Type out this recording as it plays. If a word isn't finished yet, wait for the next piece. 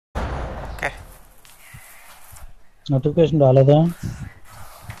Notification రాలేదా?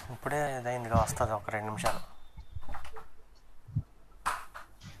 ఇప్పుడే ఇదైంది, వస్తుంది ఒక 2 నిమిషాలు.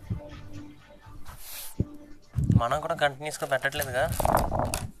 మనం కూడా కంటిన్యూస్గా పెట్టట్లేదుగా.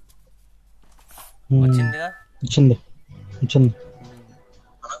 వచ్చిందిగా. వచ్చింది.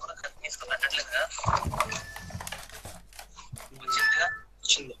 మనం కూడా కంటిన్యూస్గా పెట్టట్లేదుగా. వచ్చిందిగా.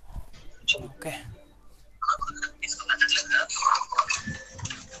 Okay.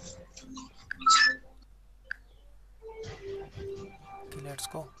 Let's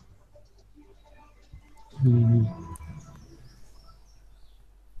go.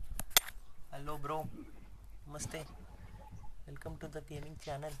 Hello bro, నమస్తే, welcome to the gaming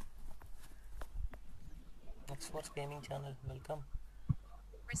channel. ఎక్స్‌ఫోర్స్ gaming channel, welcome.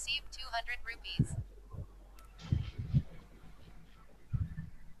 Received 200 rupees.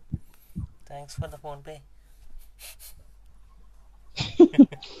 Thanks for the phone pay.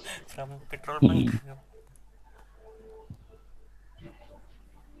 From petrol bunk.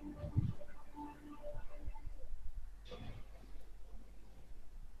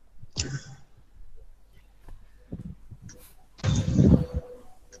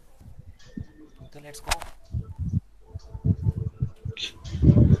 So let's go.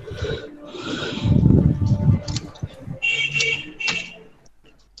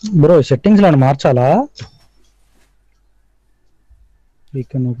 Bro settings లో మార్చాలా? We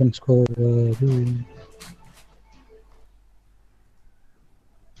can open score.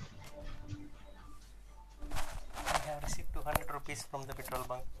 I have received 200 rupees from the petrol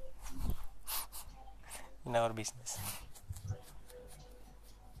bunk in our business.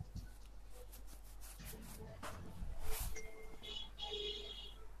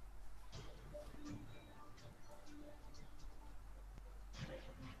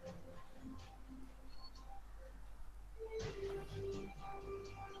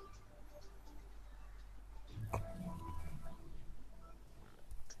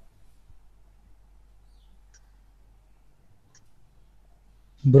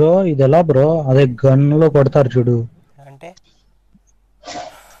 Bro ఇది ఎలా bro? అదే gun లో కొడతారు చూడు, అంటే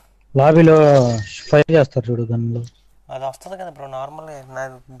లాబీలో fire చేస్తారు చూడు గన్ లో. అది వస్తుంది కదా బ్రో, నార్మల్ నా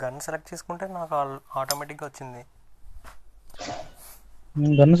గన్ సెలెక్ట్ చేసుకుంటే నాకు ఆటోమేటిక్గా వచ్చింది.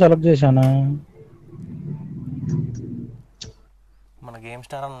 నేను గన్ సెలెక్ట్ చేశానా? మన గేమ్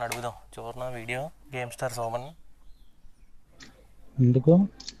స్టార్ అని అడుగుదాం, చూడనా వీడియో గేమ్ స్టార్ సోమన్. ఎందుకు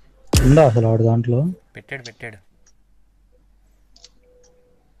ఉందా అసలు వాడు దాంట్లో? పెట్టాడు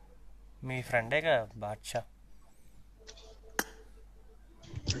మీ ఫ్రెండేగా బాద్షా.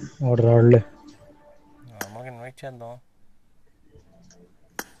 వాడు రాడులే, నార్మల్గా ఇన్వైట్ చేద్దాం.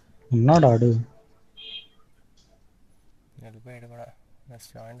 ఉన్నాడు ఆడు. వెళ్ళిపోయాడు కూడా.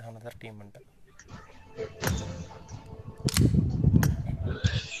 నెక్స్ట్ జాయిన్ అనదర్ టీమ్ అంట.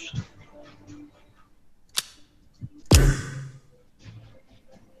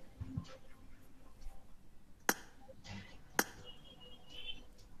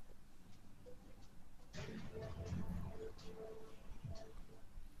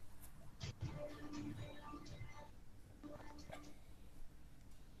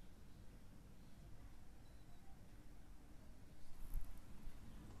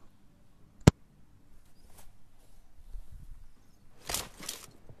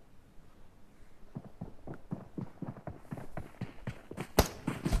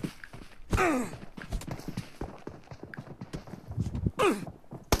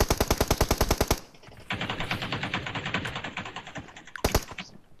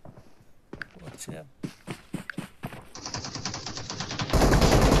 వచ్చే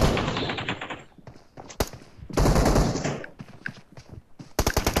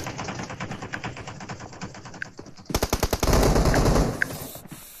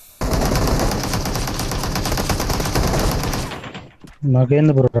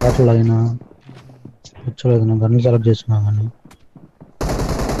నాకేంది బ్రో రావట్లేదు, అయినా వచ్చలేదు. నాకు గన్ సెలెక్ట్ చేసుకున్నా కానీ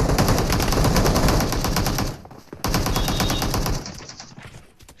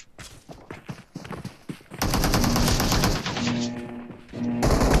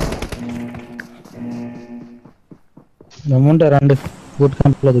ఏముంటే రండి బూట్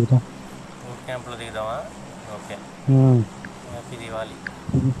క్యాంప్లో దిగుతాం. బూట్ క్యాంప్లో దిగుదామా? ఓకే. హ్యాపీ దివాలి.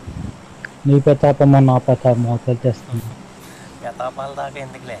 నీ పెతాపమో నా పెతాపమో తెలితేస్తుంది. యథాపాల దాకా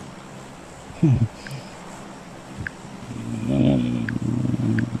ఎందుకులే.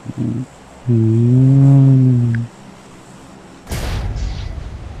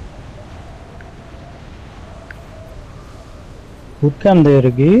 బూట్ క్యాంప్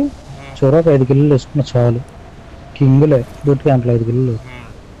దగ్గరికి చొరక 5 కిలోలు వేసుకున్న చాలు. కింగులే బూట్ క్యాంప్లో 5 కిలోలు.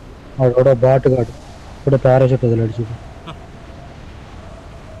 వాడు కూడా బాటుగాడు ఇప్పుడు పారాషూట్ వదిలాడు చూడు.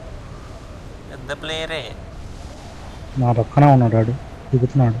 పెద్ద ప్లేయరే. నా పక్కన ఉన్నాడు వాడు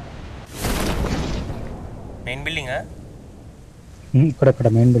దిగుతున్నాడు. మెయిన్ బిల్డింగా? ఇక్కడ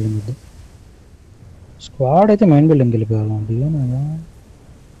మెయిన్ బిల్డింగ్ ఇది. స్క్వాడ్ అయితే మెయిన్ బిల్డింగ్ వెళ్ళిపోయాలండి.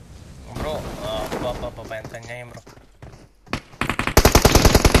 బ్రో పాప ఎంత అన్యాయం బ్రో.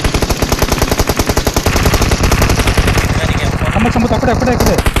 చంపుతా అక్కడే కనలేదు.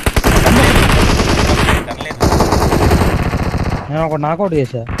 నేను ఒకటి నాకౌట్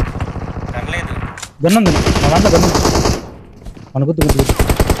చేశా. కనలేదు. గన్నుంది నా దాంట్లో గన్ను అనుకుద్దు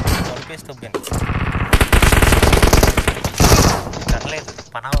కనలేదు.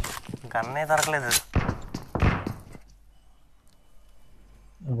 గన్నే దొరకలేదు.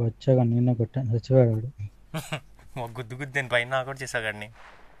 వచ్చాగా నిన్నే కొట్టాను చచ్చిపోయాడు. గుద్దు పైన నాకౌట్ చేసా గడిని.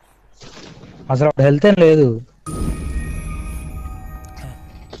 అసలు అప్పుడు హెల్త్ ఏం లేదు.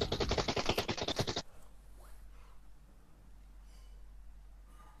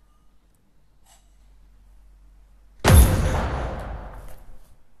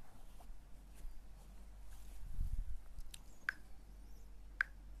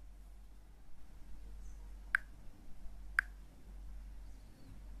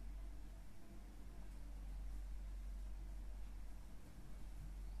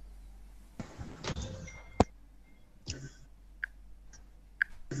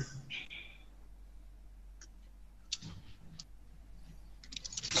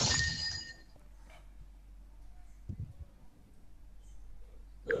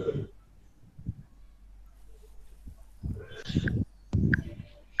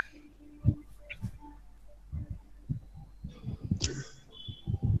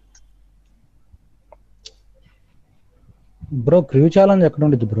 బ్రో క్రూ ఛాలెంజ్ ఎక్కడ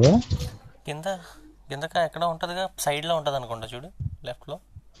ఉంటుంది బ్రో? కిందక ఎక్కడ ఉంటుందిగా, సైడ్లో ఉంటుంది అనుకుంటా చూడు, లెఫ్ట్లో.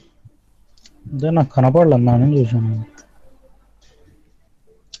 అదే నాకు కనపడలేదు అని చూసాను.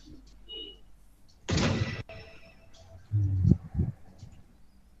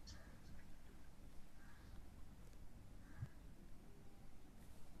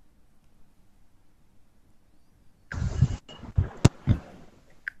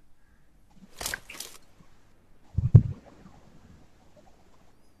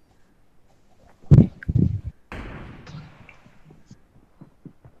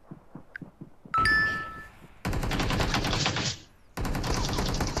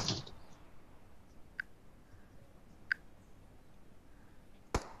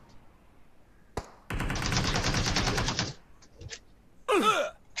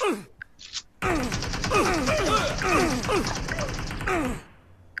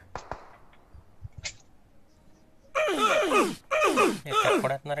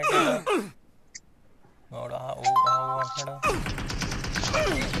 ఎక్కడెత్తున్నారంటే అంటున్నాడు.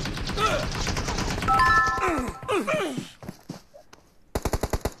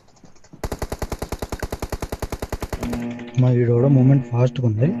 మా ఈడోడ మూమెంట్ ఫాస్ట్గా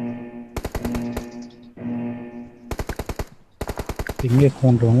ఉంది. పింగ్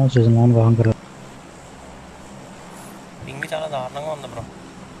ఎక్కువ ఉంటుంది సీజన్ 1 వాంకర్. పింగ్ చాలా దారుణంగా ఉంది బ్రో.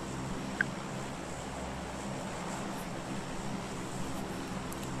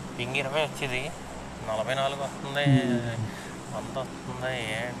 పింగ్ 20 వచ్చేది, 44 వస్తుంది, 100 వస్తుంది,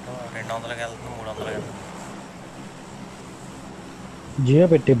 ఏంటో 200కి వెళ్తుంది, 300కి వెళ్తుంది. జియో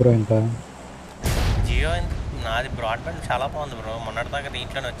పెట్టి బ్రో. ఇంకా జియో నాది బ్రాడ్బ్యాండ్ చాలా బాగుంది బ్రో. మొన్నటిదాకా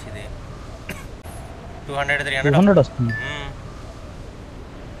దీంట్లోనే వచ్చేది 200-300 వస్తుంది.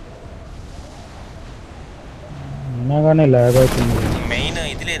 కానీ ల్యాగ్ అవుతుంది. మెయిన్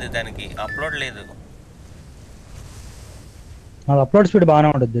ఇది లేదు, దానికి అప్లోడ్ లేదు. అది అప్లోడ్ స్పీడ్ బాగానే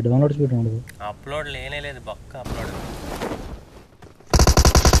ఉంటుంది, డౌన్లోడ్ స్పీడ్ ఉండదు. అప్లోడ్ లేనే లేదు, బక్క అప్లోడ్.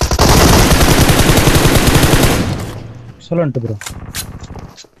 Excellent bro.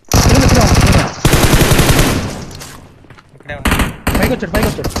 ఇక్కడే ఉంటాడు, పైకి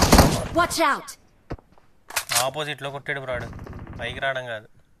వచ్చాడు. Watch out! ఆపోజిట్లో కొట్టాడు బ్రాడు. పైకి రావడం కాదు,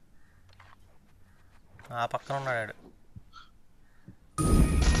 ఆ పక్కన ఉన్నాడు.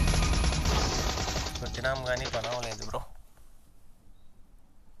 కొట్టినాం కానీ పనం లేదు బ్రో.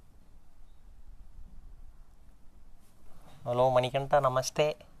 హలో మణికంఠ, నమస్తే.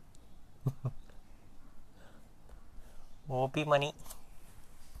 ఓపీ మణి.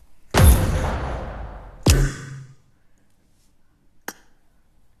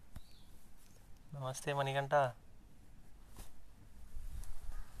 నమస్తే మణికంఠ.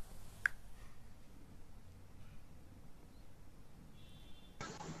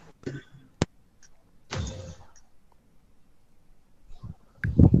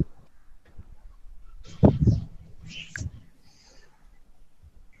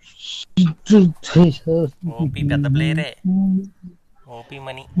 ఓపీ పెద్ద ప్లేయరే, ఓపీ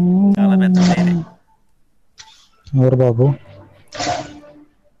మనీ చాలా పెద్ద ప్లేయరే. ఎవరు బాబు?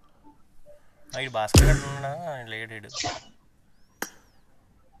 ఇటు భాస్కర్ గడ్ ఉన్నా లేడు ఇడు.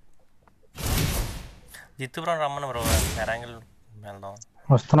 జిత్తుపురం రమ్మను బ్రో, మెరాంగిల్ వెళ్దాం.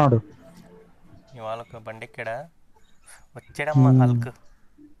 వస్తున్నాడు. ఇవాళ బండి ఎక్కాడా? వచ్చాడమ్మా హల్క్.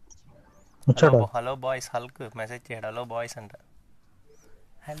 వచ్చాడు. హలో బాయ్స్, హల్క్ మెసేజ్ చేయడు హలో బాయ్స్ అంట.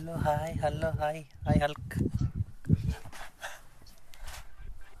 Hello hi hi Hulk.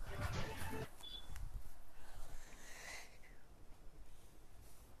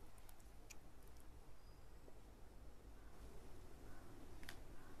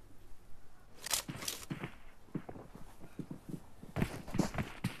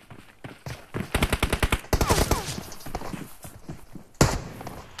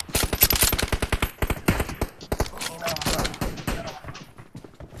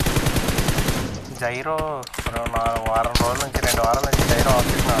 Gyro వారం రోజుల నుంచి 2 వారాల నుంచి జైరో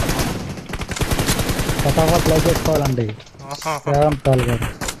ఆఫీస్లో ఆడుతున్నాను. ఫటాఫట్ లైక్ చేసుకోవాలండి. పాల్ గారు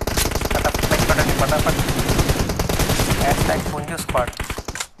ఫటాఫట్ హ్యాష్‌ట్యాగ్ పుంజు స్క్వాడ్.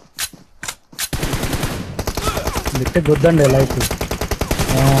 బిట్టే గుద్దండి లైక్.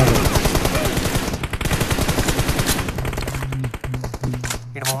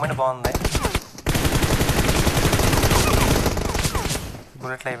 ఇటు మూమెంట్ బాగుంది.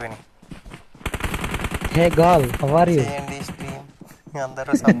 బుల్లెట్లు అయిపోయినాయి. హే గాల్, హౌ ఆర్ యు? చేయండి స్ట్రీమ్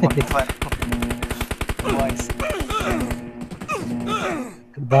అందరూ సపోర్ట్ బాయ్స్.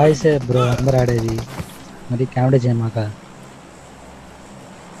 బాయ్స్ బ్రో అందరు ఆడేది. మరి కామెడీ చేయమాక.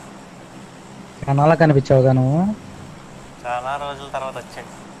 కనాలా కనిపించావుగా నువ్వు. చాలా రోజుల తర్వాత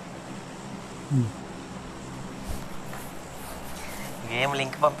వచ్చాడు. గేమ్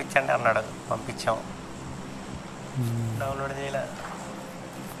లింక్ పంపించండి అన్నాడు, పంపించాం. డౌన్లోడ్ చేయలే.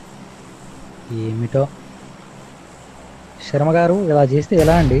 ఏమిటో శర్మ గారు ఇలా చేస్తే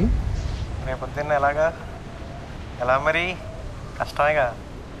ఎలా అండి? రేపొద్దున్న ఎలా మరి కష్టమేగా.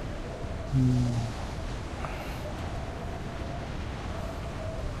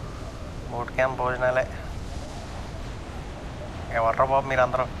 Boot camp భోజనాలే. ఎవర్రా బాబు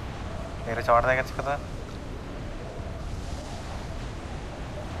మీరందరూ, వేరే చోట దిగచ్చు కదా.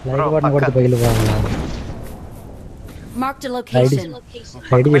 లైక్ బటన్ కొడితే బయలు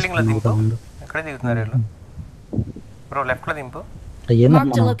ఎక్కడే దిగుతున్నారు వీళ్ళు? బ్రో లెఫ్ట్ లో దింపు.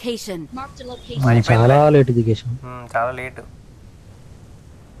 చాలా లేట్ దిగేసాం. చాలా లేటు.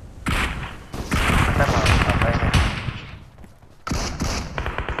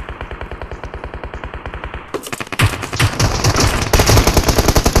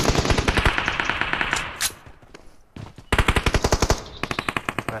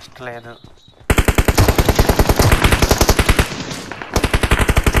 రెస్ట్ లేదు.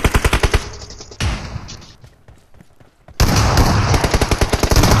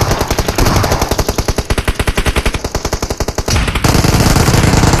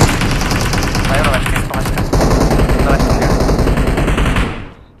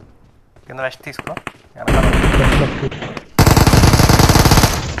 కింద రెస్ట్ తీసుకో.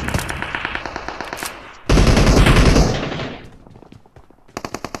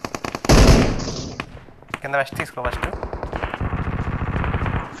 కింద రెస్ట్ తీసుకో ఫస్ట్.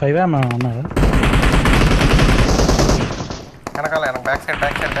 5 ఉన్నాయా? వెనకాల బ్యాక్ సైడ్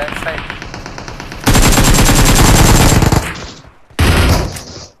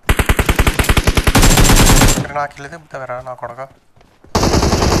నాకు ఇల్లు దింపుతావరా నా కొడక.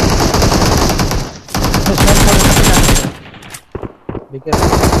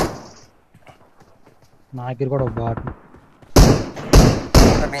 నాకు కూడా ఒక బాట్.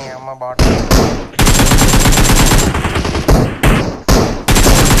 నీ అమ్మ బాట్.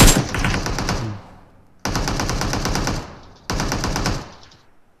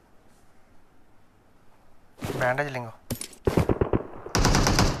 Bandage lingo.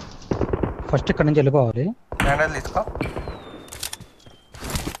 ఫస్ట్ ఇక్కడ నుంచి వెళ్ళిపోవాలి. బ్యాండేజ్ తీసుకో.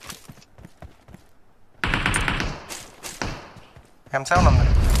 M7 ఉంది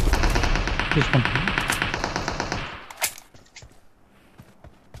తీసుకుంటాను.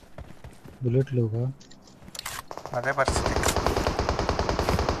 బుల్లెట్ లేవుగా. అదే పరిస్థితి.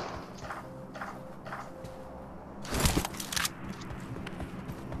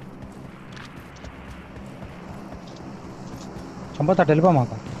 చంపతా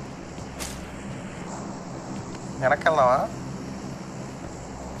వెళ్ళిపోమాక. వెనక్కి వెళ్దామా?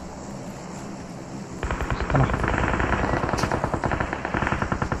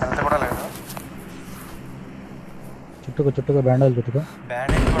 వెళ్తే కూడా లేదు. చుట్టుగా బ్యాండేజ్ చుట్టుగా.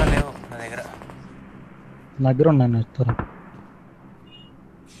 బ్యాండేజ్ కూడా లేవు నా దగ్గర. నా దగ్గర ఉన్నాయి, ఇస్తారా?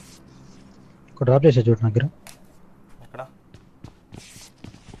 ఒక డ్రాప్ చేసే చూడు నా దగ్గర. ఎక్కడ?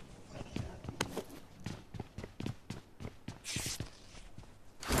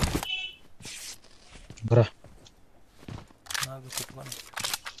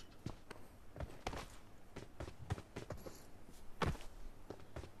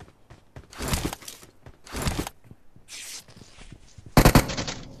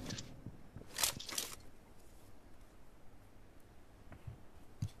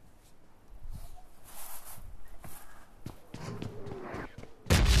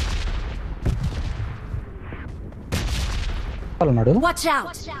 ఉన్నాడు. Watch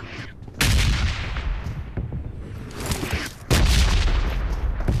out!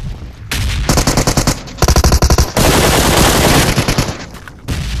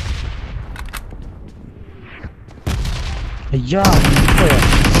 అయ్యా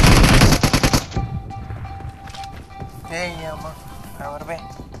ఏ అమ్మ ఎవరు బే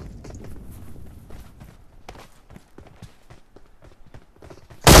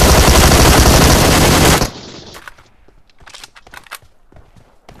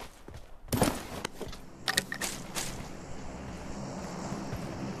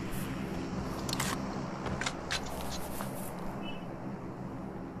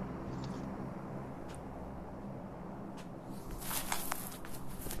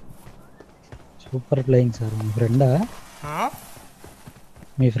సూపర్ ప్లేయింగ్ సార్. మీ ఫ్రెండా?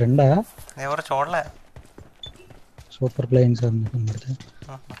 మీ ఫ్రెండా? ఎవరు చూడలే. సూపర్ ప్లేయింగ్ సార్ మీకు కనబడితే.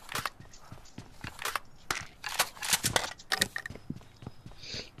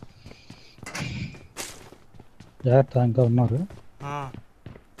 జాగ్రత్త ఇంకా ఉన్నారు.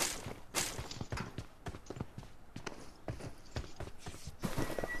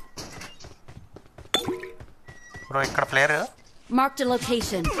 బ్రో ఇక్కడ ప్లేయర్ Marked a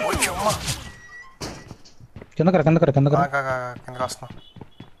location. కిందకరా కిందకరా కిందకరా. కిందకి వస్తున్నా.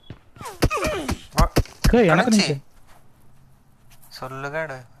 వెనక నుంచి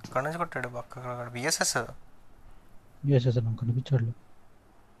సొల్లుగాడు ఇక్కడ నుంచి కొట్టాడు. పక్క విఎస్ఎస్ వేసేసాను కనిపించాడు.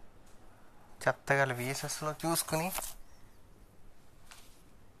 చెత్తగాలి విఎస్ఎస్లో చూసుకుని.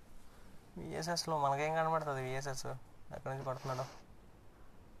 విఎస్ఎస్లో మనకేం కనబడుతుంది? విఎస్ఎస్ ఎక్కడి నుంచి పడుతున్నాడు?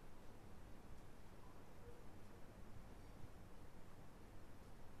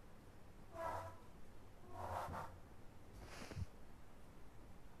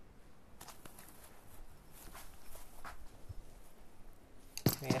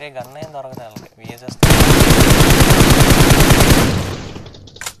 వేరే గన్ ఏం దొరకదు వాళ్ళకి. విఎస్ఎస్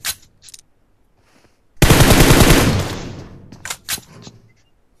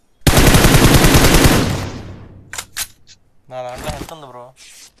నా దాంట్లో ఎంత ఉంది బ్రో?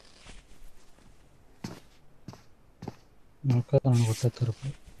 కొట్టేస్తారు.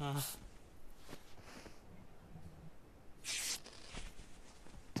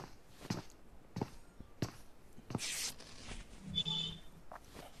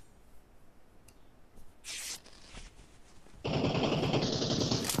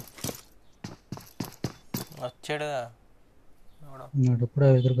 వచ్చాడు ఎప్పుడో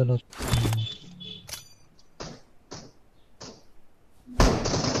ఎదురుగా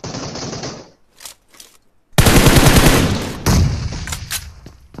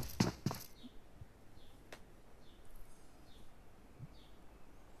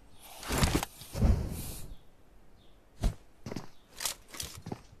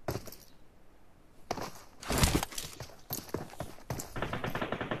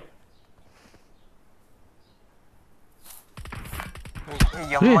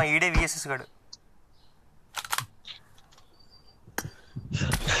అమ్మ ఈడే విఎస్ఎస్ గాడు.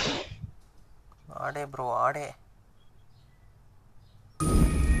 ఆడే బ్రో ఆడే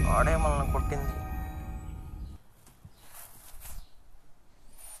మనల్ని కొట్టింది.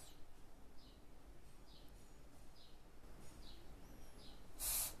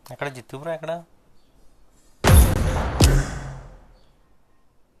 ఎక్కడ జిత్తు బ్రో? ఎక్కడ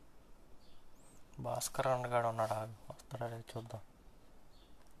భాస్కర్ అండగాడు ఉన్నాడా? వస్తాడా చూద్దాం.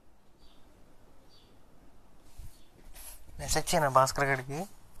 మెసేజ్ చేయనా భాస్కర్ గడికి?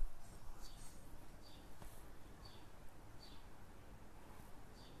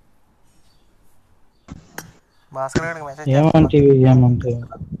 భాస్కర్ గడికి మెసేజ్ ఏమంటే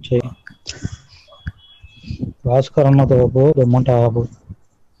చెయ్యి. భాస్కర్ అన్నది బాబు దమ్మంటే బాబు.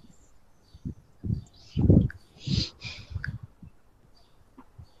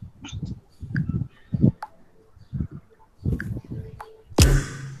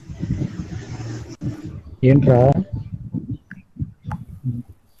 ఏంట్రా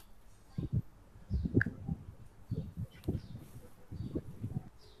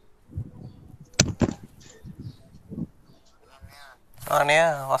అనయా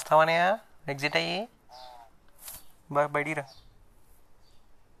వస్తావనయా? ఎగ్జిట్ అయ్యి బయటిరా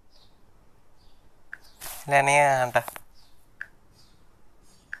లేనయా అంట.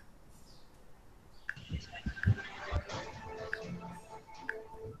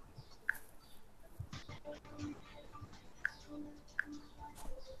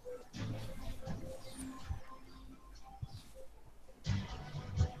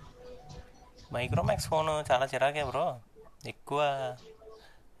 మైక్రోమాక్స్ ఫోన్ చాలా చిరాకే బ్రో. ఎక్కువ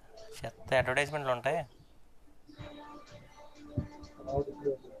చెత్త అడ్వర్టైజ్మెంట్లు ఉంటాయి.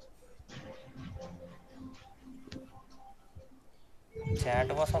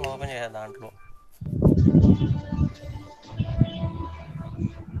 చాట్ కోసం ఓపెన్ చేసా దాంట్లో.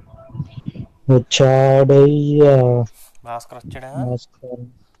 వచ్చాడయ్యా భాస్కర్ వచ్చాడా? భాస్కర్.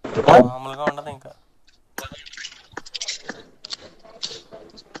 మామూలుగా ఉండదు ఇంకా.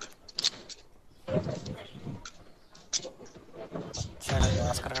 వచ్చాడు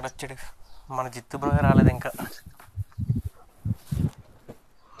భాస్కర్ గడ వచ్చాడు. మన జిత్తు బ్రో రాలేదు ఇంకా.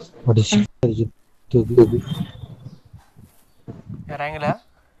 ఎరాంగిలా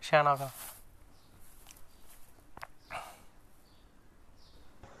షానాగా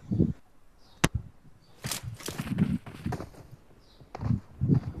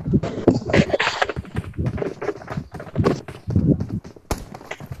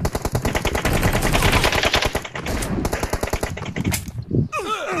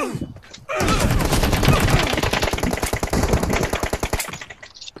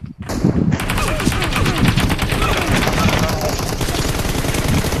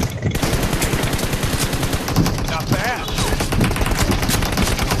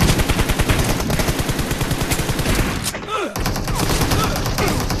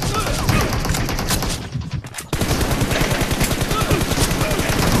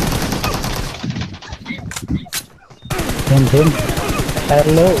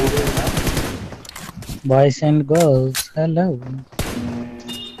hello boys and girls, hello.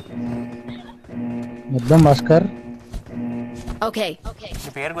 మొత్తం భాస్కర్. Okay. నీ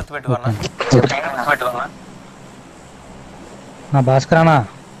పేరు గుర్తుపెట్టుకున్నా. నా భాస్కర్ అన్నా.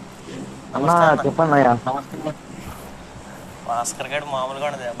 అన్నా చెప్పన్నయ్యా. భాస్కర్ గడు మామూలుగా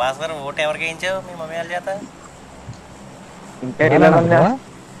ఉండదు. భాస్కర్ ఓటు ఎవరికి వేయించావు మీ మమ్మీ వాళ్ళ చేత? ఇంకా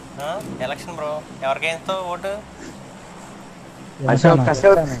ఎలక్షన్ బ్రో ఎవరికి వేయించావు ఓటు?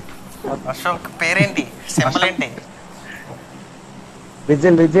 అశోక్ పేరేంటి? సింబల్ ఏంటి?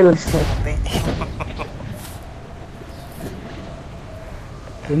 Whistle whistle.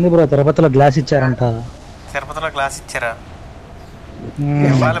 ఏంది బ్రో తిరుపతిలో గ్లాస్ ఇచ్చారంట? తిరుపతిలో గ్లాస్ ఇచ్చారా?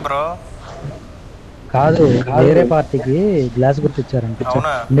 ఇవ్వాలి బ్రో. కాదు, వేరే పార్టీకి గ్లాస్ గుర్తిచ్చారంట.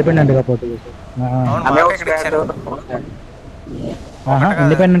 ఇండిపెండెంట్ గా పోటీ చేసే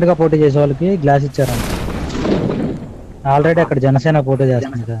ఇండిపెండెంట్ గా పోటీ చేసే వాళ్ళకి గ్లాస్ ఇచ్చారంట. ఆల్రెడీ అక్కడ జనసేన పోటీ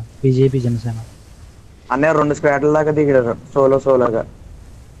చేస్తుంది కదా, బీజేపీ జనసేన. అన్నయ్య 2 స్క్వాడ్ల దాకా దిగారు సోలోగా.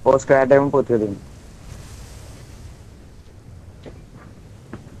 ఓ స్క్వాడ్ ఏమో పోతుంది.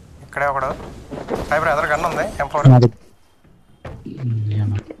 ఇక్కడే ఒకడు ఫైబర్ ఎదర గన్ ఉంది.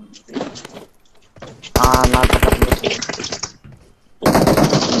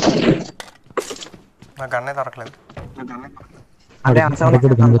 నా గన్నే దొరకలేదు.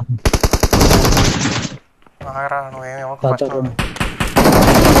 ఆగరా నువ్వేమో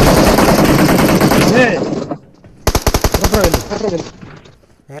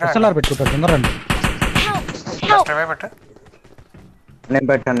పెట్టుకుంటారు తొందరండి. పెట్టు. నేను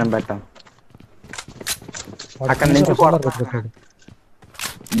పెట్టాను. అక్కడ నుంచి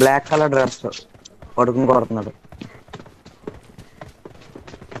బ్లాక్ కలర్ డ్రెస్ పడుకుని కొడుతున్నాడు.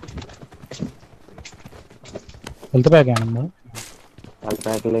 హెల్త్ ప్యాక్ ఏమన్నా? హెల్త్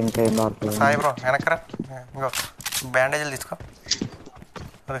ప్యాక్లు ఇంకా ఏం దొరకలేదు. సాయి బ్రో వెనక్కరా. ఇంకో బ్యాండేజీలు తీసుకో.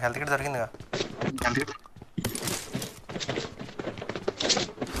 Health kit దొరికిందిగా.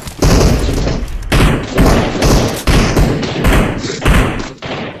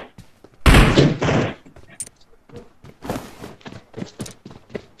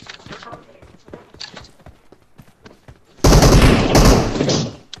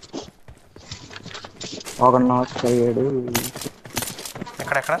 ఒక నాట్ అయ్యాడు.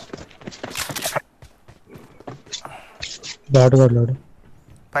 ఎక్కడెక్కడ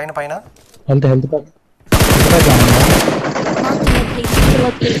పైన హెల్త్ ప్యాక్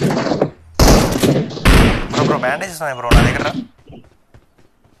బ్రో బ్యాండేజెస్ ఉన్నాయి బ్రో నా దగ్గర.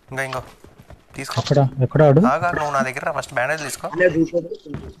 ఇంకో తీసుకో. ఎక్కడ నువ్వు నా దగ్గర ఫస్ట్ బ్యాండేజ్ తీసుకో.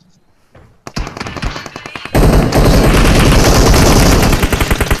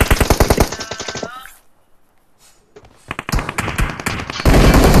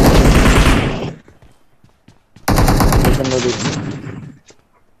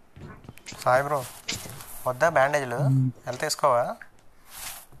 సాయి బ్రో వద్దా బ్యాండేజ్లు? హెల్త్ వేసుకోవా?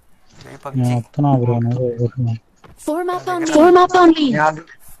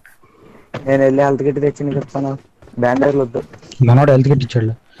 నేను వెళ్ళి హెల్త్ కిట్ తెచ్చి నీకు చెప్తాను. బ్యాండేజ్లు వద్దు. మనోడు హెల్త్ కిట్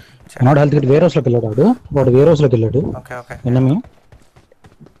ఇచ్చాడు. మనోడు హెల్త్ కిట్ వేరే హౌస్లోకి వెళ్ళాడు. వాడు వేరే హౌస్లోకి వెళ్ళాడు. ఎన్నమి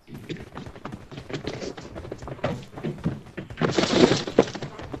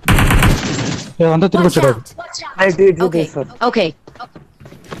అంతా తిరిగి వచ్చాడు. Okay.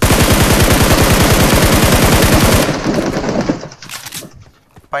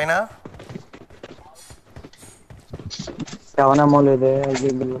 పైన ఎవనమ్మో లేదే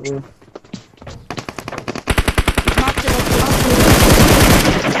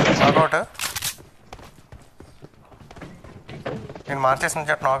నాకౌట్ నేను మార్చేసిన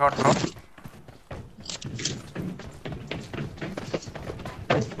చెట్టు నాకౌట్ బ్రో.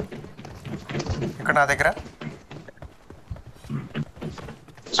 ఇక్కడ నా దగ్గర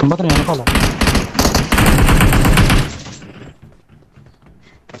సంపత్ని వెనకాల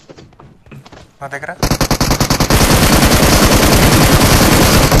నా దగ్గర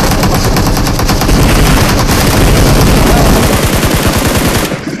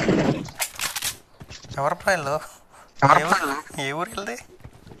ఎవరి ప్రైల్లో ఏ ఊరు వెళ్ది?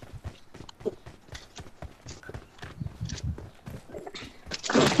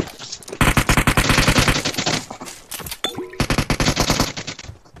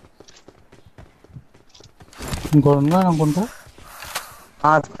 ఇంకోటి ఉన్నా అనుకుంటా.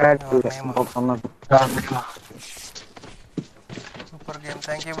 Super game,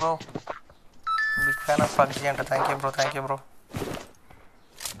 thank you bro. Big fan of PUBG అంట. Thank you bro, thank you bro.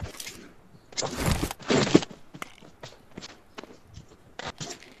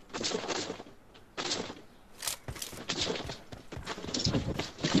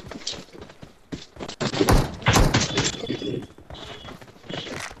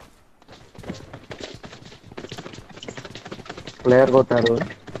 Player కొట్టారు.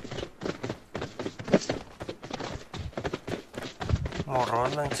 3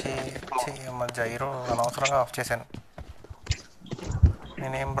 రోజుల నుంచి జైరో అనవసరంగా ఆఫ్ చేశాను.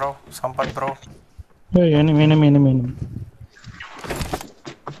 నేనేం bro, Sampath bro.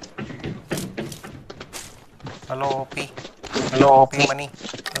 Hello OP. Hello OP money.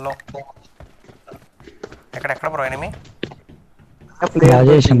 Hello ఎక్కడ బ్రో ఎనిమి?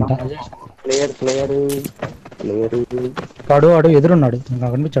 ప్లేయర్ వాడు ఎదురున్నాడు,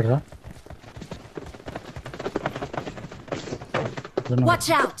 నాకు కనిపించాడు రా.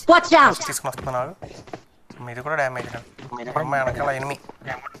 తీసుకుని వస్తున్నాడు. మీది కూడా డ్యామేజ్. అమ్మాయి వెనకాల ఎనిమి.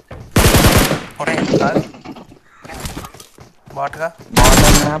 బాట్గా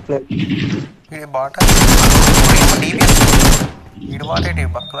ఇది బాట. ఇది బాటేటి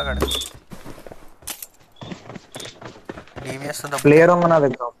బక్కలా గడు. డివిఎస్ ప్లేయర్ ఉంది నా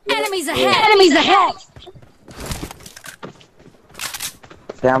దగ్గర.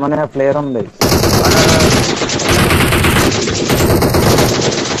 శ్యామనే ప్లేయర్ ఉంది.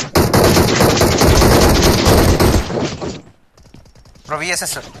 బ్రో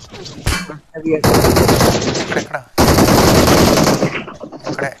విఎస్ఎస్ ఇక్కడ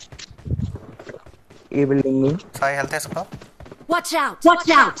ఇక్కడే ఈ బిల్డింగ్. సాయి హెల్త్ వేసుకో.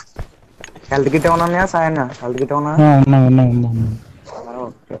 హెల్త్ కిట్ ఏమన్నా ఉన్నాయా సాయన్న? హెల్త్ కిట్ ఉన్నా?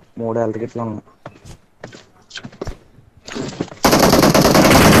 3 హెల్త్ కిట్లు ఉన్నాయి.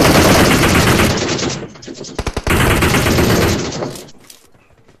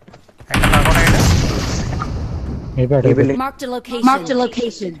 అయిపోయారు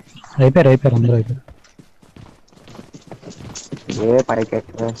అందరూ అయిపోయారు.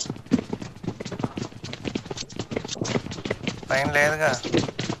 పైన లేదుగా.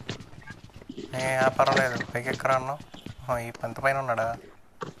 ఏ పర్వాలేదు, పైకి ఎక్కరా అన్నావు. ఈ పంత పైన ఉన్నాడా?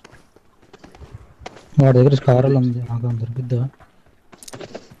 వాడి దగ్గర స్కారల్ ఉంది, నాకు దొరికిద్దా?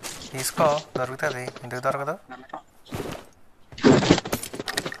 తీసుకో, దొరుకుతుంది. ఎందుకు దొరకదు?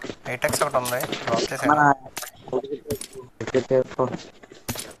 8x ఒకటి ఉంది, డ్రాప్ చేసాను.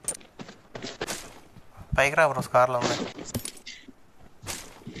 పైకి రా బ్రో, స్కార్లో ఉంది.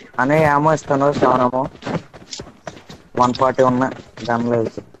 అనే ఏమో ఇస్తాను. 140 ఉన్నా గన్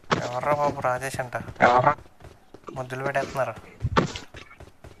లేదు. ఎవర్రా బాబు? రాజేష్ అంట. ముద్దులు పెట్టేస్తున్నారు.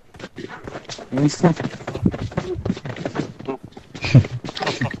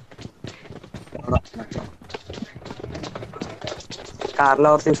 కార్లో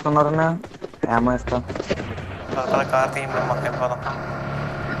ఎవరు తీసుకున్నారన్నా? ఏమో ఇస్తాం. కార్ తీయండి, మాకు వెళ్ళిపోదాం.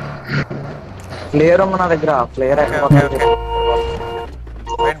 ప్లేయర్ ఉంది నా దగ్గర. Player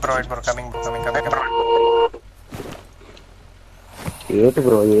wait bro, coming. ఏటి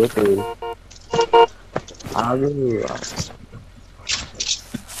బ్రో ఏటి ఆగు.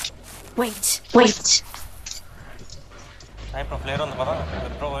 బ్రో ప్లేయర్ ఉంది కదా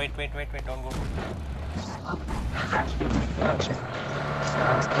bro. Wait don't go.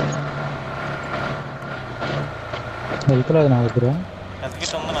 Health లేదు నా దగ్గర. హెల్త్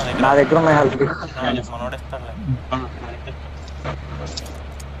కిట్ ఉంది నా దగ్గర ఉన్నాయి. హెల్త్ కిట్ మనోడు ఇస్తాడులే.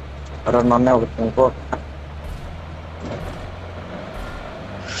 2 ఉన్నాయి, ఒకటి ఇంకో.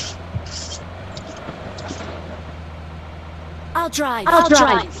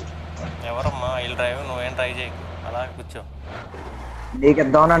 ఎవరమ్మా వీళ్ళు డ్రైవ్? నువ్వేం ట్రై చేయకు, అలా కూర్చో. నీకు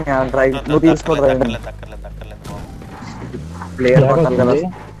ఇద్దామని డ్రైవ్ నువ్వు తీసుకో. దక్కర్లేదు బాబు. ప్లేయర్ లాగ్ కొట్టాలి కదా.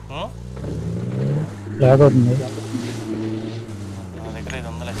 అవుతుంది, లాగ్ అవుతుంది. నా దగ్గర ఇది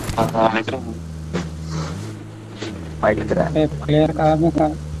ఉందిలే. బయటికి రా. ప్లేయర్ కాదు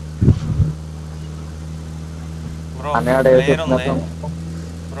బ్రో అన్నయ్య ప్లేయర్ ఉంది వేసేస్తున్నట్టు.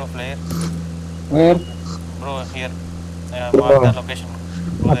 Bro, player wear bro here mark the location.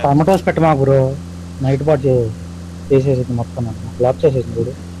 ఆ టమాటోస్ పెట్టమా బ్రో, నైట్ పాట్ చేసేసింది మొత్తం, బ్లాక్ చేసేసింది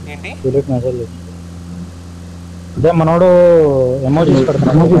చూడు. ఏంటి డిలీట్ మెసేజ్ లేదు. అదే మనోడు ఎమోజీస్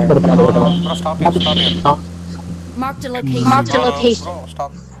పెడుతున్నాడు. Bro stop here, stop here. Marked a location. Marked a location. Bro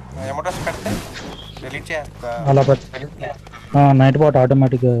stop. ఎమోటోస్ పెడితే డిలీట్ చేయాలి అలా నైట్ పాట్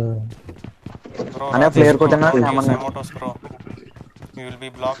ఆటోమేటిక్. బ్రో. అన్నయ్య ప్లేయర్ కొట్టినా ఎమోటోస్ bro, you will be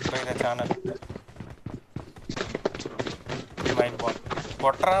blocked by the channel. Might ball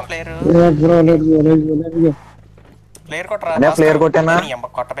కొట్టరా ప్లేయర్, బ్రో ప్లేయర్ కొట్టరా. అన్నయ్య player కొట్టానా?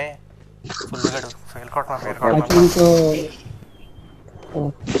 కొట్టబే full గడు fail కొట్టరా, ప్లేయర్ ఐ కొట్టరా. థింక్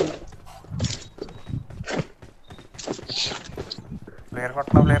ప్లేయర్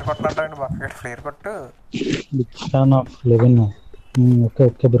కొట్టినా అంటే బకెట్ ప్లేయర్ కొట్టు. Big fan of 11. Okay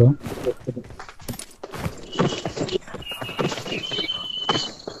okay bro.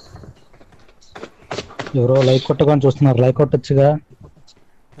 ఎవరో లైక్ కొట్టగానే చూస్తున్నారు, లైక్ కొట్టొచ్చుగా.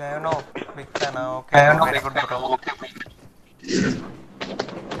 నేను big fan. Okay very good bro.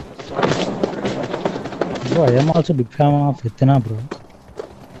 Bro I am also big fan of ఎత్తినా bro.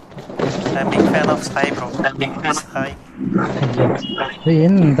 I big fan of Sai bro. Sai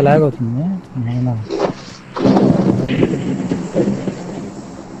ఏంది ఇంత log అవుతుంది నేను.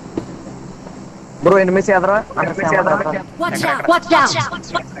 బ్రో ఎనిమిది ఎదరా. Watch out! Watch out!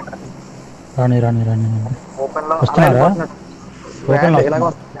 రాని రాని రాని ఓపెన్ లో వస్తున్నారా? ఓపెన్ లో ఇలాగ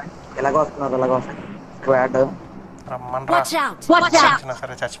వస్తున్నారు, ఇలాగ వస్తున్నారు squad. రమ్మన్రా. Watch out! Watch out! వచ్చినా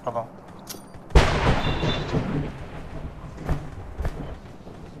సరే చచ్చిపోదాం.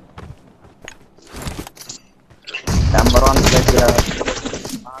 నెంబర్ 1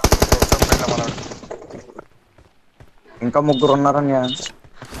 ఇంకా ముగ్గురు ఉన్నారని.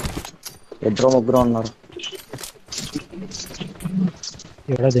 ఇద్దరు ముగ్గురు ఉన్నారు.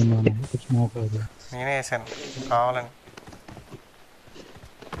 నేనే వేసాను కావాలని.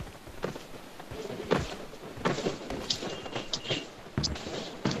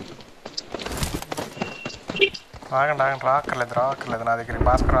 ఆగండి రాక్కర్లేదు నా దగ్గర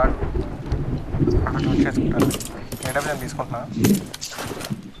భాస్కర్ రాకు. చేసుకుంటాను. ఏడబ్ల్యూ తీసుకుంటున్నా.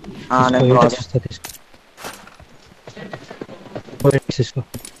 తీసుకో.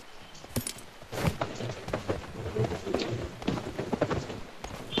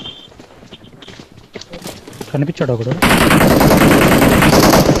 కనిపించాడు ఒకడు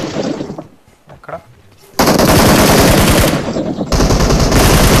ఎక్కడ?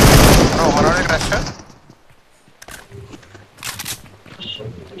 మనోడి రష్.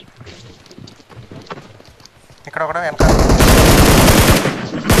 ఇక్కడ కూడా వెనక.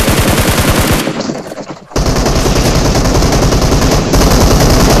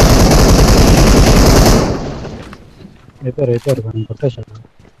 అయిపోయారు మనం కొట్టేశాడు.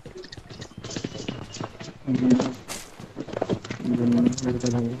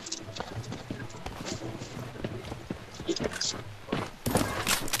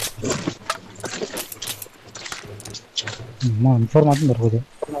 ఇన్ఫర్మేషన్ దొరకదు.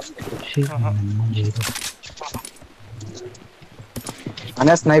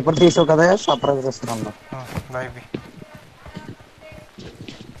 అనే స్నైపర్ తీసావు కదా, సర్ప్రైజ్ ఇస్తున్నాను.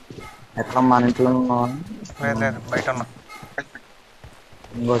 ఎట్లా మన ఇంట్లో ఉన్నావా? లేదు బయట ఉన్నా.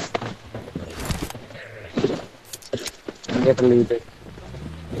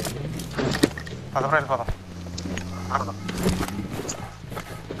 పదహారు వెళ్ళిపోదాం.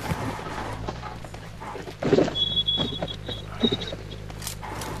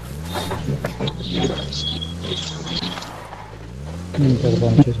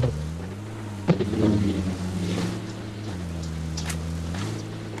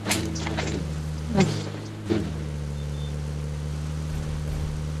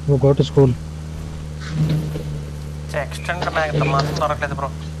 Go to school. ఎక్స్టెండ్ మ్యాగ్ మాత్రం దొరకలేదు బ్రో.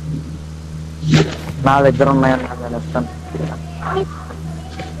 నా దగ్గర ఉన్నాయన్నా, నేను ఇస్తాను.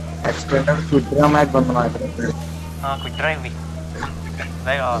 ఎక్స్టెండెడ్ క్విక్ మ్యాగ్ ఉంది నా దగ్గర. క్విక్ డ్రైవ్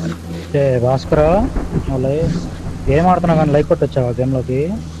అదే కావాలి. భాస్కర్ గేమ్ ఆడుతున్నా కానీ లైక్ కొట్టొచ్చావా గేమ్లోకి?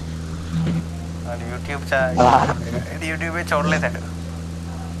 అది యూట్యూబే చూడలేదాడు.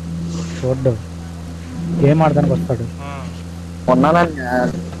 చూడ్డు గేమ్ ఆడడానికి వస్తాడు. ఉన్నానండి,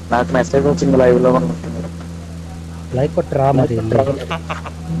 నాకు మెసేజ్ వచ్చింది లైవ్ లో. లైక్ కొట్టరా మరి.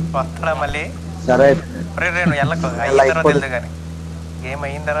 వస్తాడా మళ్ళీ? సరే నేను వెళ్ళకు, అయిన తర్వాత తెలుదు కానీ, గేమ్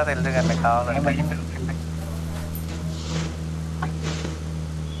అయిన తర్వాత తెలుదు కానీ కావాలంటే.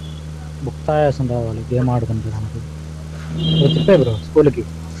 బుక్ తాగేసం రావాలి గేమ్ ఆడుకుంటాడానికి. చెప్పే బ్రో స్కూల్కి.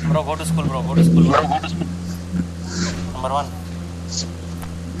 Bro go to school bro, go to school bro. Number 1.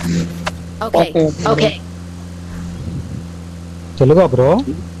 Okay. Okay. తెలుగా bro?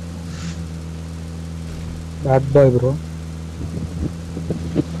 Bad boy bro.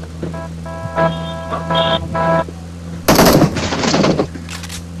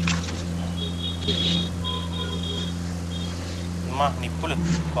 అమ్మా నిప్పులు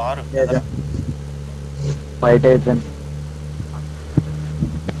కారు ఫైట్ అయిపోయింది.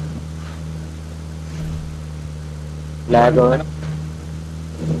 లాగ్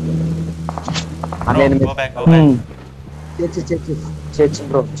అనేది go back go back. Church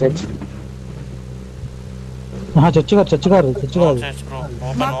bro, church. Church గారు చర్చి గారు church గారు church bro.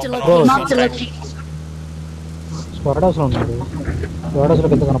 Marked a open location. Marked a location. Squad house లో ఉన్నాడు. Squad house లో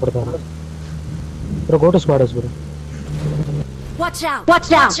కింద కనపడతారు bro. Go to squad house bro. Watch out. Watch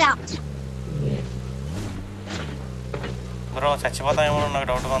out. Bro చచ్చిపోతామేమో నాకు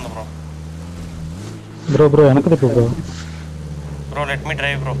డౌట్గా ఉంది బ్రో. బ్రో బ్రో వెనక్కి తిప్పు bro. Bro let me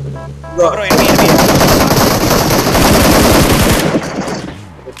drive bro. Bro ఎన్ని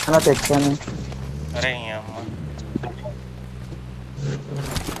తెచ్చాను. అరే అమ్మ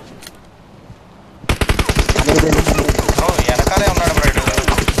బ్రో వెనకాలే ఉన్నాడు బ్రో. ఇటు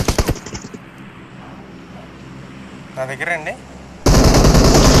నా దగ్గర అండి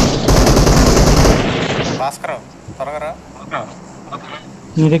భాస్కర్ త్వరగా రా.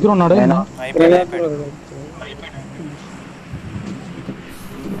 నీ దగ్గర ఉన్నాడు. అయిపోయాడు అయిపోయాడు.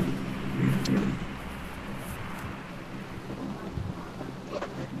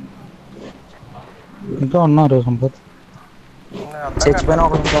 ఇంకా ఉన్నారు సంపత్. చచ్చిపోయిన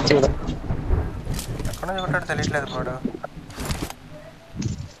ఒక ఎక్కడ నుంచి కొట్టాడు తెలియట్లేదు బ్రోడు.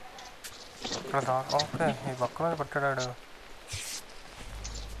 ఇక్కడ దాకా ఓకే ఈ పక్క మీద కొట్టాడు.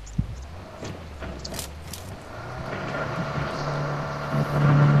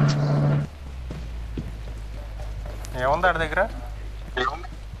 ఏముంది ఆడి దగ్గర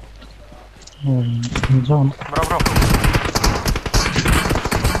బ్రో బ్రో.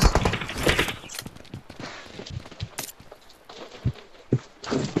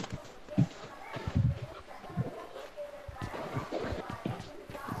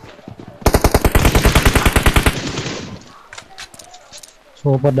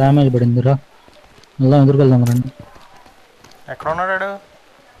 Super damage పడిందిరా. మళ్ళీ ఎదురుకెళ్దాం రండి. ఎక్కడ ఉన్నాడు?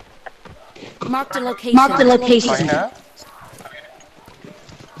 Marked a location. Marked a location. పైన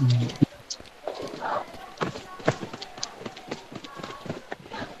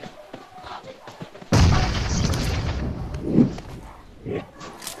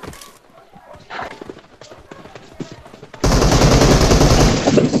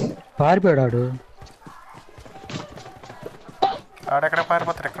పారిపోయాడు. ఆడెక్కడ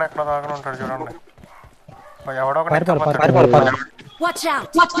పారిపోతాడు, ఎక్కడెక్కడ దాకా ఉంటాడు చూడండి. ఎవడో ఒక Watch out.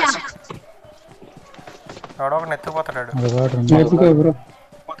 Watch out. ఎవడో ఒక నెత్తిపోతాడు. బ్రో.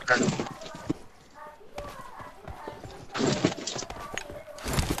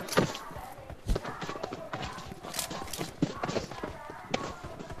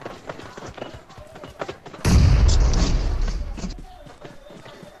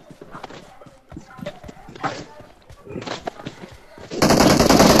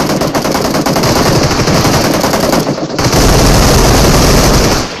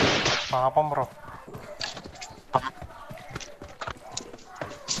 పాపం బ్రో.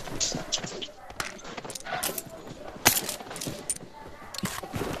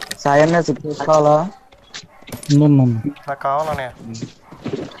 సాయన్న సిక్కించుకోవాలా? నాకు కావాలనే.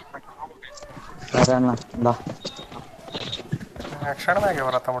 సరే అన్న దా. ఎక్కడ నాకు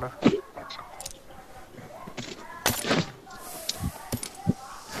ఎవరా తమ్ముడు?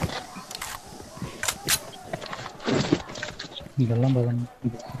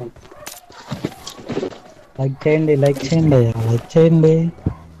 లైక్ చేయండి, లైక్ చేయండి, లైక్ చేయండి.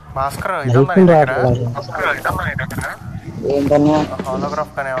 భాస్కర్ ఏంటన్నా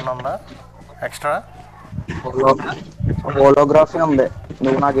హోలోగ్రాఫ్ కానీ ఏమన్నా ఉందా ఎక్స్ట్రా? హోలోగ్రఫీ ఉంది.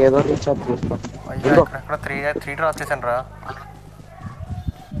 నువ్వు నాకు ఏదో రీఛార్జ్ తీసుకో. అయ్యా ఇక్కడ 3 డ్రా వచ్చేసాను రా.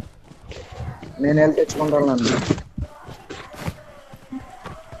 నేను వెళ్ళి తెచ్చుకుంటాను.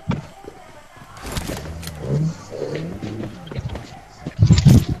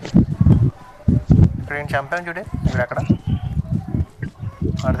 ఇక్కడ ఏం చంపాను చూడే. ఇక్కడ ఎక్కడ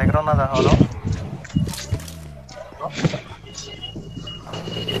వాడి దగ్గర ఉన్నదా హోలో?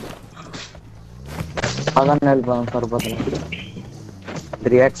 పదండి వెళ్ళిపోదాం సరిపోతుంది.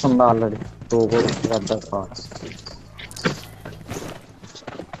 3x ఉందా ఆల్రెడీ.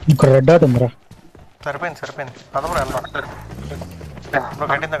 ఇక్కడ రెడ్ డాట్ ఉందిరా. సరిపోయింది పదమూడు వెళ్దాం. Bro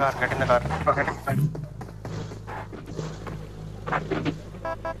get in the car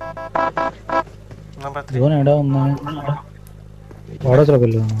number 3 zone ఎడా ఉంది వాడోస్లోకి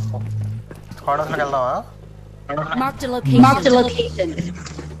వెళ్ళి స్క్వాడర్స్లోకి వెళ్దామా? Marked a location. Marked a location.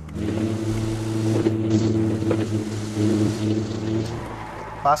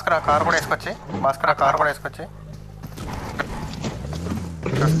 Bhaskar ఆ కార్ కూడా వేసుకొచ్చి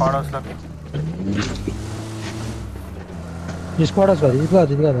స్క్వాడర్స్లోకి. తీసుకోవడం కాదు ఇది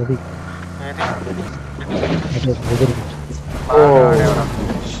కాదు అది ఏది దగ్గర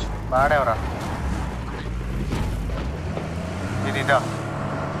బాడేవరా ఇదా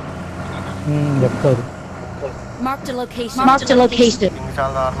చెప్తారు Marked a location. Marked a location. ఇంక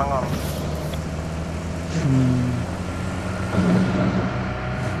చాలా దారుణంగా ఉంది.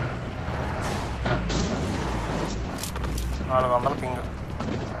 $400 పింగ్.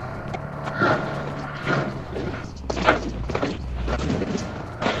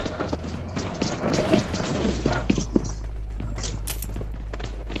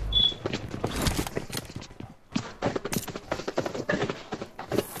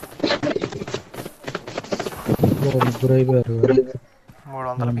 ముగ్గురు అయిపోయారు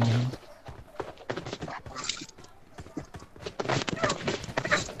 300 పింగ్.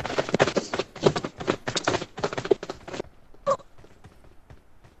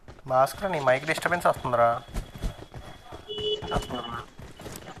 భాస్కర్ నీ మైక్ డిస్టర్బెన్స్ వస్తుందిరా.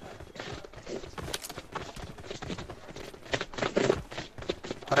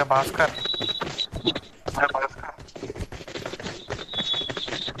 అరే భాస్కర్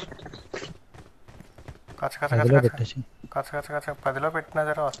కచ్చ 10లో పెట్టినా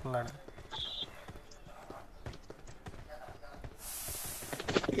సరే వస్తున్నాడు.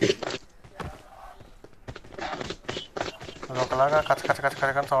 అదొకలాగా కచ్చ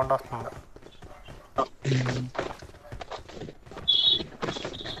సౌండ్ వస్తుంది.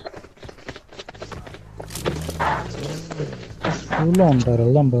 స్కూల్లో ఉంటారు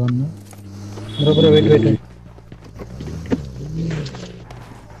వెళ్దాం బాగుంది వెయిట్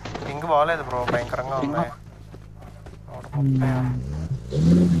పింగ్ బాగలేదు బ్రో, భయంకరంగా ఉంది.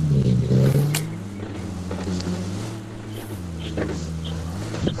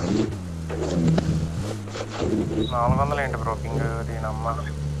 400 ఏంటి బ్రో పింగ్? దీనమ్మ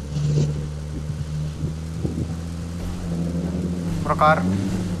బ్రో కారు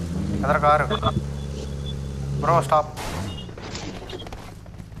ఎదర కారు బ్రో స్టాప్.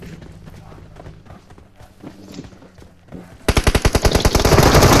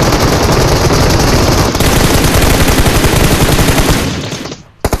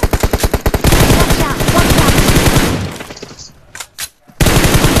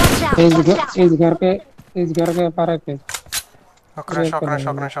 इस घर के पार पे ఒక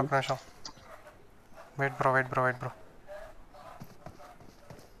నిమిషం wait bro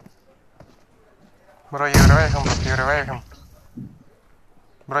bro you revive him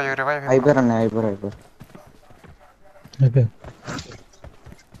అయిపోయారు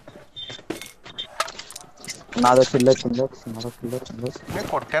నాదో చిల్ల నేను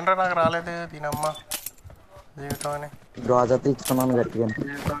కొట్టాను నాకు రాలేదు దీనమ్మ జీవితం అని. రోజా తీసుకున్నాను గట్టిగా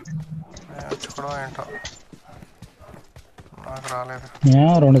నేర్చుకోవడం ఏంటో నాకు రాలేదు.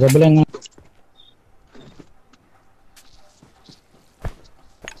 2 దెబ్బలు 400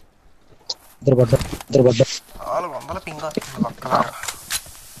 పింగ్ వస్తుంది పక్కలాగా.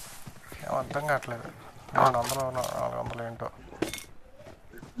 ఏం అర్థం కావట్లేదు. 400 ఏంటో.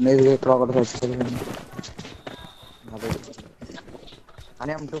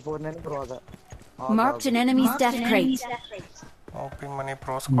 Marked an enemy's death crate. OP money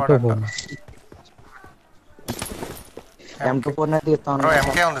pro squad అంట. బ్రో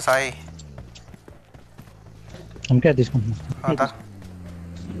ఎంకే ఉంది సాయి. ఎంకే తీసుకుంటున్నా.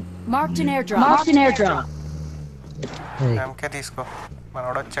 Marked an airdrop. ఎంకే తీసుకో,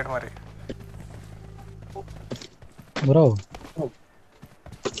 మనోడు వచ్చాడు మరి. బ్రో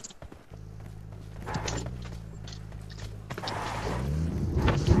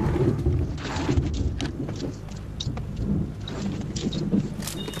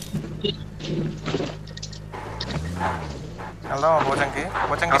వెళ్దామా భోజన్కి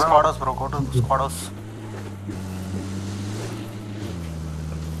squad house bro, go to squad house.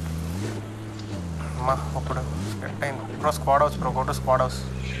 అమ్మా ఇప్పుడు సెట్ అయింది bro. Squad house bro, go to squad house.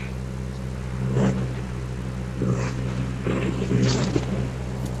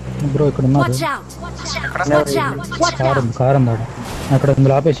 Bro ఇక్కడ ఉన్నారు. కారు ఉందాడు అక్కడ.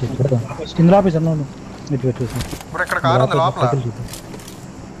 ఇందులో ఆపేసి అన్నాను. ఇప్పుడు ఇక్కడ కారు ఉంది లోపల.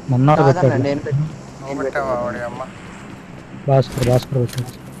 మొన్నారు పెట్టాడు నువ్వు పెట్టావా వాడి అమ్మ? భాస్కర్ పెట్టాడు.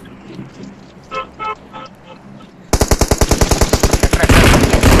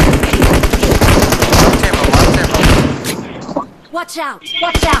 Watch out!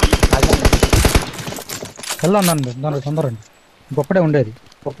 Watch out! వెళ్దాం దాని తొందరండి. ఇంకొక్కడే ఉండేది.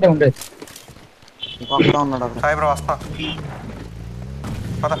 ఇంకొకటే ఉన్నాడు అక్కడ. సాయి బ్రో వస్తా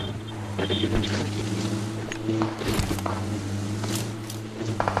పద.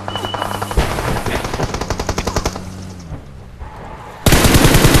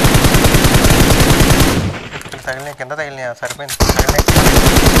 తగిలినాయి కింద తగిలినాయి సరిపోయింది.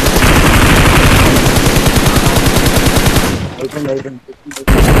 అయిపోయింది.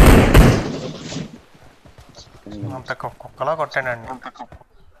 అంత కుక్కలా కొట్టానండి.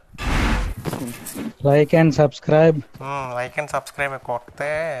 Like and subscribe. Like and subscribe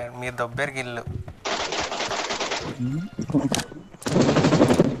కొడితే మీరు దొబ్బేరు గిల్లు.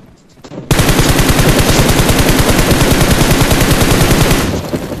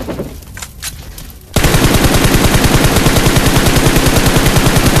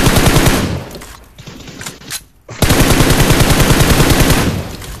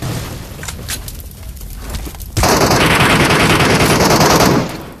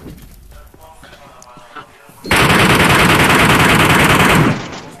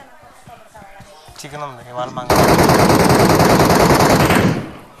 చికెన్ ఉంది ఇవాళ మంగళవారం.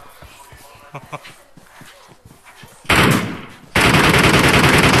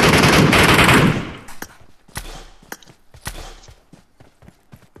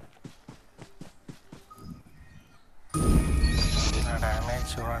 నా డ్యామేజ్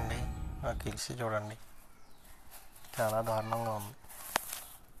చూడండి, నా కిల్స్ చూడండి, చాలా దారుణంగా ఉంది.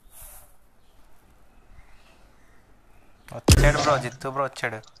 వచ్చాడు బ్రో, జిత్తు బ్రో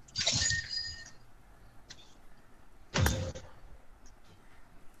వచ్చాడు.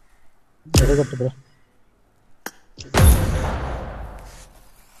 ఎడగొట్టు బ్రో.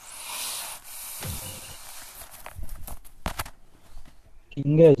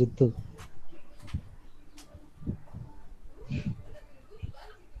 కింగే జిత్తు.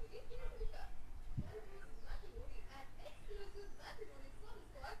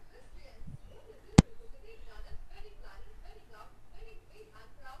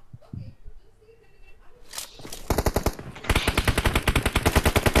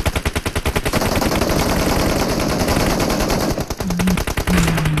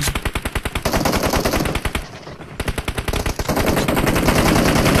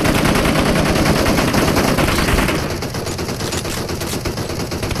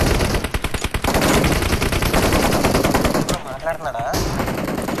 మాట్లాడుతున్నాడా?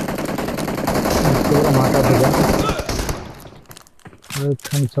 మాట్లాడుతుందా?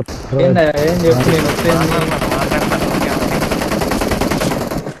 ఏం చెప్పి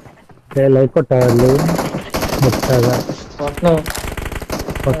లైక్ కొట్టాలి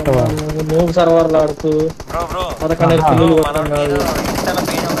కొత్తవా మూవ్ సర్వర్లు ఆడుతూ బ్రో బ్రో 11 పిల్లలు కొట్టడం కాదు.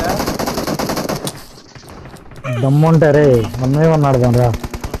 దమ్ముంటారే మొన్నే ఉన్నాడు దాని రా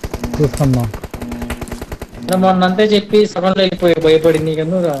చూసుకుందాం. మొన్న అంతే చెప్పి సగంలో వెళ్ళిపోయి భయపడి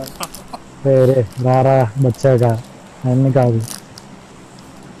నీకెందుకు రే రారా బచ్చాగా అన్ని కాదు.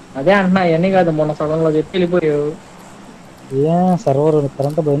 అదే అంటున్నా అవన్నీ కాదు, మొన్న సగంలో చెప్పి వెళ్ళిపోయావు. ఏ సర్వర్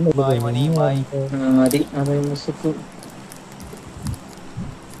కరెంట్ పోయింది. అది అదే ముసుగు.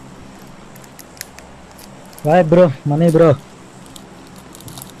 Bye bro, money bro.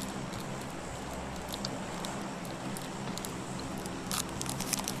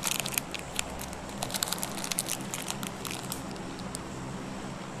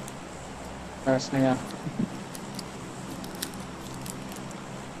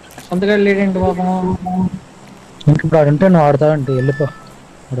 సొంతగాడు లేడేంటి పాపం. ఇంక ఇప్పుడు ఆడుంటే నువ్వు ఆడతావంటే వెళ్ళిపో.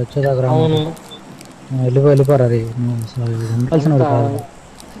 ఇప్పుడు వచ్చేదాకా అవును వెళ్ళిపోరా రే. ఉండాల్సిన వాడు కాదు.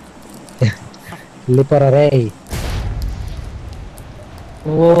 వెళ్ళిపోరా రే.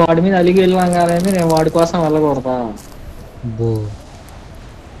 నువ్వు వాడి మీద అలిగి వెళ్ళాం కానీ నేను వాడి కోసం వెళ్ళకూడదా?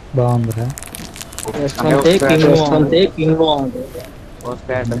 బాగుందిరా.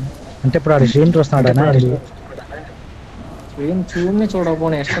 అంటే ఇప్పుడు ఆడు శ్రీని చూస్తున్నాడనా? చూడని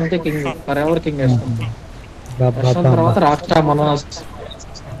చూడకపోతే ఎస్టంతే కింగ్, ఫర్ ఎవర్ కింగ్. తర్వాత రాక్ స్టార్ మనోజ్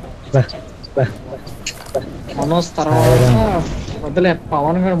తర్వాత వద్దలే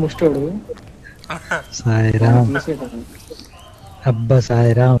పవన్ గారు ముష్టోడు. సాయిరామ్ అబ్బా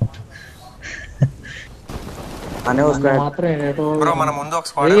సాయిరామ్ మాత్రం బ్రో మన ముందు ఒక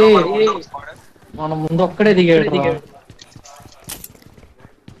స్క్వాడ్, మన ముందు ఒక్కడే దిగాడు.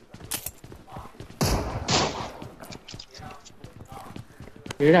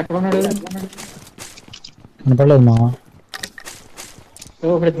 వీడు ఎక్కడ ఉన్నాడు? కనపడలేదు మా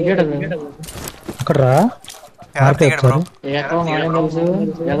ఇప్పుడు దిగాడు. అక్కడ రా. ఎక్కడో నాకేం తెలుసు.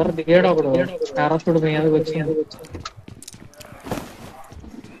 ఎదరు దిగాడు ఒకడు పారాషూట్ మీదకి వచ్చింది.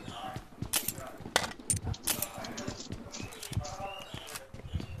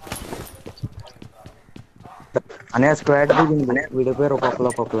 అనే స్క్వాడ్ దిగింది విడిపోయారు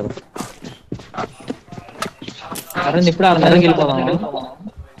ఒక్కొక్కరు అరే ఇప్పుడు అందరికి వెళ్ళిపోదాం.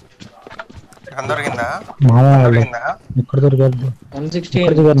 ఇక్కడ దొరికిందా? మామూలు వాళ్ళు ఎక్కడ దొరికారు?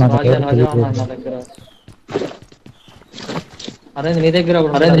 116 రాజా రాజా ఉన్నాడు నా దగ్గర. అరే నీ దగ్గర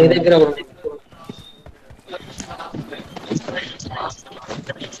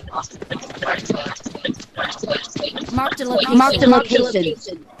Marked a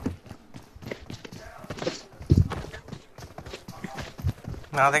location.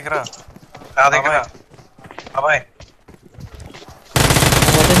 నా దగ్గర అబ్బాయి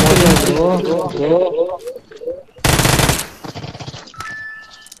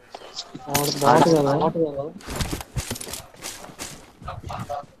బాట్ కదా.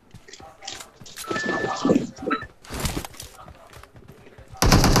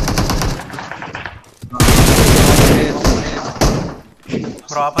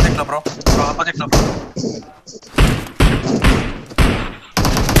 బ్రో ఆపోజిట్ లో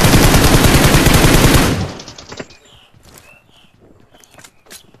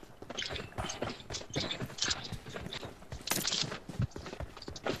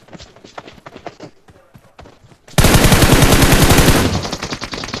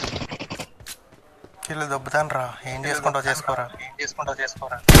కిల్లు దొబ్బుతాను రా. ఏం చేసుకుంటావు చేసుకోరా.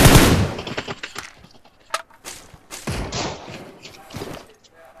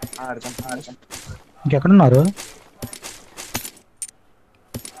 ఇంకెక్కడున్నారు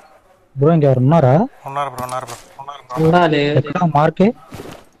బ్రో? ఇంకెవరు ఉన్నారా? ఉన్నారు బ్రో ఉండాలి. ఎక్కడ మార్కే?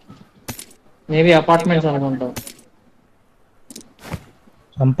 మేబీ అపార్ట్మెంట్స్ అనుకుంటా.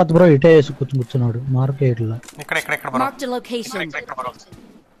 సంపత్ బ్రో ఇటే వేసి కూర్చున్నాడు మార్కెట్ లో. ఇక్కడ bro. Marked a location.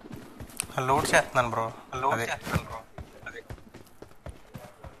 Loot చేస్తున్నాను బ్రో.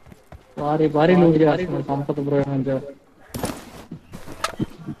 భారీ లూట్ చేస్తున్నాడు సంపత్ బ్రో.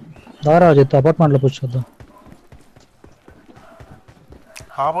 దారాజు అపార్ట్మెంట్ లో కూర్చోద్దాం.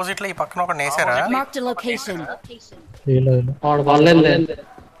 ఆపోజిట్ లో ఈ పక్కన ఒక నేసారా? Marked a location. వాడు వాళ్ళే.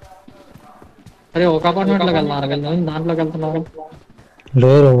 అరే ఒక అపార్ట్మెంట్ లోకి వెళ్తున్నారు, దాంట్లోకి వెళ్తున్నారు.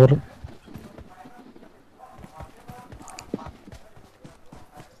 లేరు ఎవరు.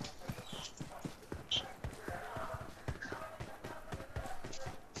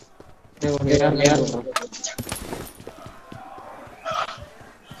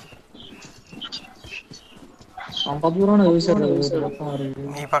 సంపద్పురం చూసాడు.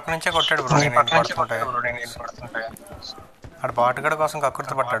 ఈ పక్క నుంచే కొట్టాడు బ్రో. నేను పడుతుంటే అక్కడ బాటుగడ కోసం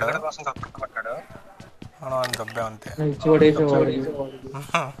కక్కుర్తి పట్టాడు. మనం అని దొబ్బే అంతే.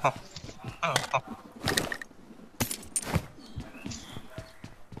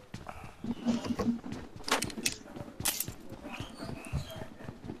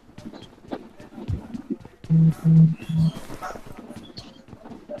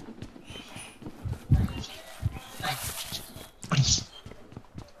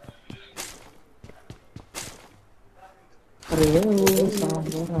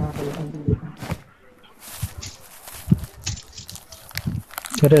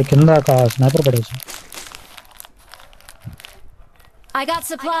 సరే కింద స్నైపర్ పడేసి. I got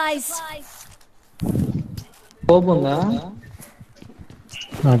supplies. పోబుందా?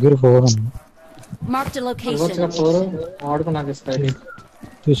 నా దగ్గర 4 ఉంది. Marked a location. వాడుకు నాకు ఇస్తాయి.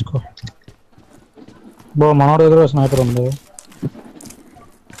 తీసుకో బో. మనోడు దగ్గర స్నైపర్ ఉంది.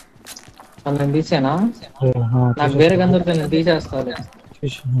 నేను తీసానా? నాకు వేరే గందరితో నేను తీసేస్తాను.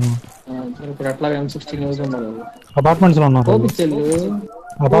 ఇప్పుడు ఎట్లా M16 యూజ్ ఉండదు. అపార్ట్మెంట్స్ లో ఉన్నారు.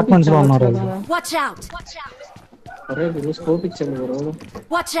 Watch out. అరే స్కోప్ ఇచ్చాడు బ్రో.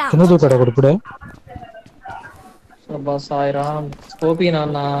 Watch out. కింద దూకాడు ఒకడు ఇప్పుడే. అబ్బా సాయిరామ్ స్కోప్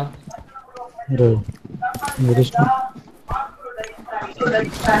నాన్న.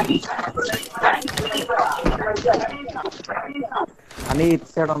 అని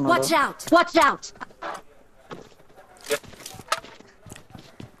ఇచ్చాడు. Watch out.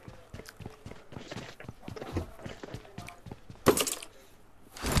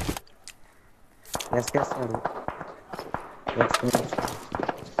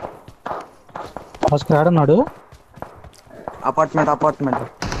 ఉన్నాడు అపార్ట్మెంట్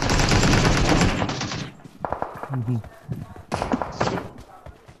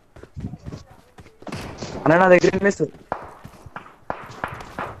అనే నా దగ్గర మిస్.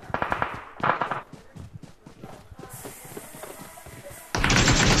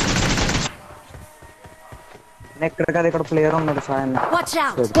 ఎక్కడ కదా ఇక్కడ ప్లేయర్ ఉన్నాడు సాయన్న. Watch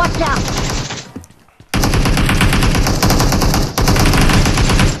out.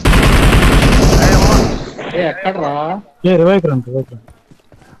 ఎక్కడరా?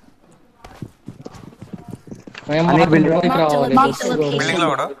 బిల్డింగ్ లో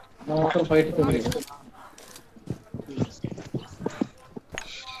కూడా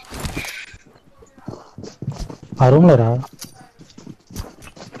ఆ రూమ్ లో రా.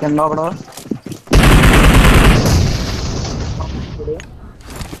 కింద ఒకడు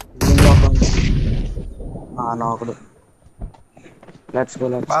నోకడు. Let's go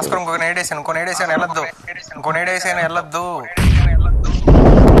let's go. Bhaskar ఇంకో నేడేసాను వెళ్ళొద్దు.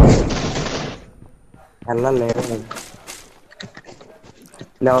 వెళ్ళాలి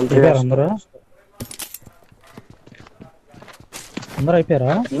లెవెల్ 3 అయిపోయారు అందరూ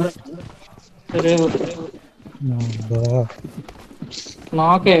అయిపోయారా?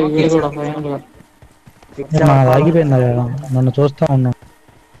 నాకే వీడు కూడా ఫైనల్గా ఆగిపోయిందా? నన్ను చూస్తా ఉన్నా.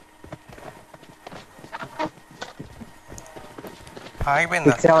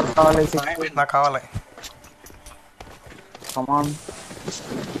 ఆగిపోయిందా? నాకు కావాలి.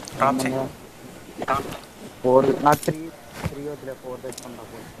 డ్రాప్ చేయి. 4 నాకు 3 వద్దులే 4 తెచ్చుకుంటా.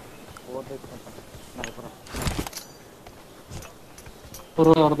 4 తెచ్చుకుంటా.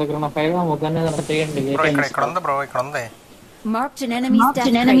 ఎవరి దగ్గర నా 5 ముగ్గురు చేయండి. ఇక్కడ ఉంది బ్రో, ఇక్కడ ఉంది. Marked an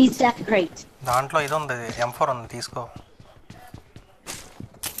enemy's death crate. దాంట్లో ఇది ఉంది, M4 ఉంది, తీసుకో.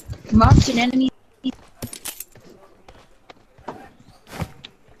 Marked an enemy.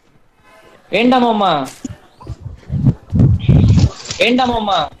 ఏంటమ్మా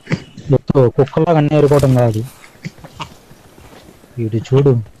కుక్కలాగా అన్నీ ఏరుకోవటం కాదు. వీడు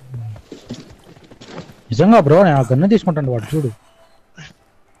చూడు, నిజంగా బ్రో నేను ఆ గన్ను తీసుకుంటాను. వాడు చూడు.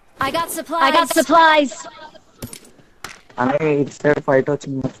 I got supplies. అనే ఇట్ సైడ్ ఫైట్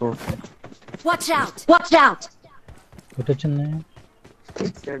వచ్చింది చూడు. Watch out. వచ్చింది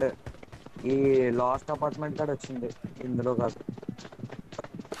ఇట్ సైడ్ ఈ లాస్ట్ అపార్ట్మెంట్ కాడ వచ్చింది, ఇందులో కాదు.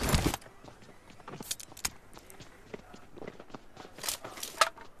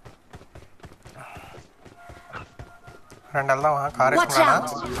 రండి వెళ్దామా? Car వేసుకున్నాడా?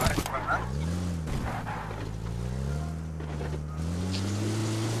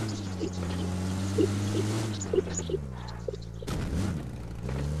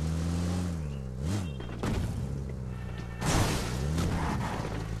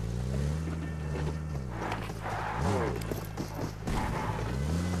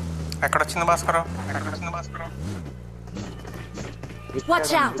 ఎక్కడొచ్చింది Bhaskar?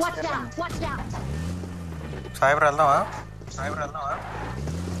 Watch out. Saibar వెళ్దామా?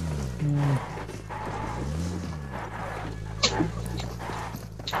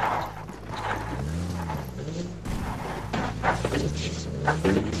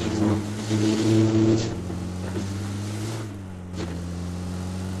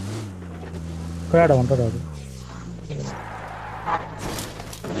 ఇక్కడ ఉంటాడు వాడు.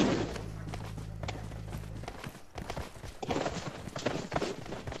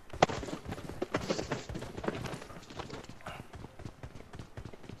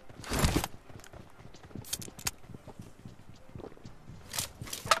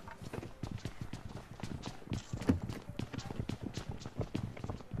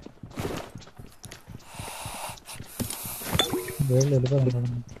 వెళ్ళిపోయాడు.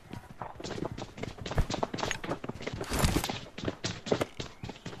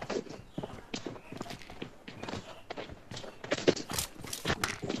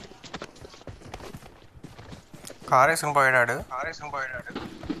 కార్ వేసుకుని పోయాడు.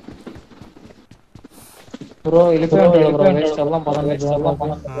 బ్రో వెళ్ళిపోయాడు బ్రో. నెక్స్ట్ వెళ్దాం పదండి.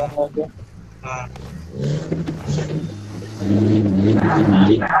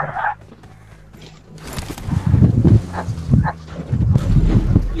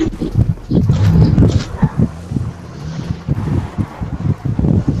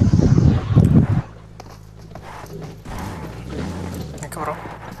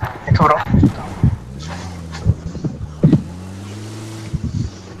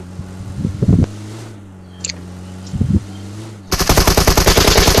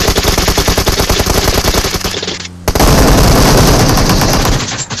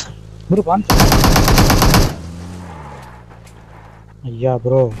 బ్రో అయ్యా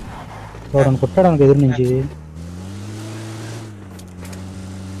బ్రో వాడు కుట్టడానికి ఎదురు నుంచి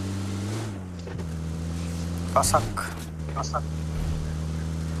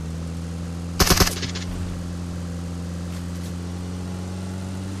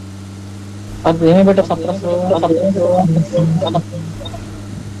అది ఏమి పెట్ట సప్రెస్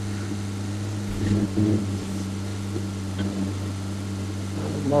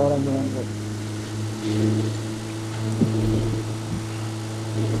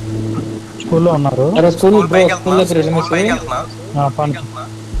స్కూల్లో ఉన్నారు. స్కూల్ దగ్గర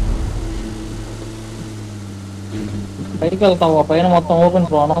పైకి వెళ్తాం. పైన మొత్తం ఓపెన్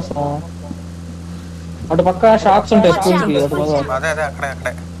అనవసరం. అటు పక్క షాప్స్ ఉంటాయి స్కూల్ కి.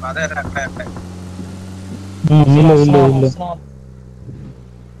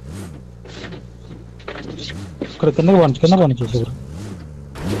 ఇక్కడ కింద పని చేసేవారు.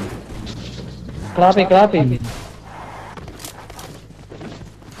 క్లాపి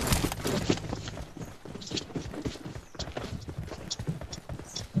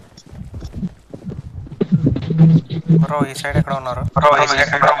బ్రో ఈ సైడ్ ఎక్కడ ఉన్నారు?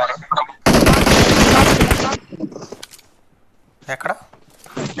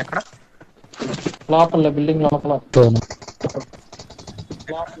 ఎక్కడ లోపల బిల్డింగ్ లోపల.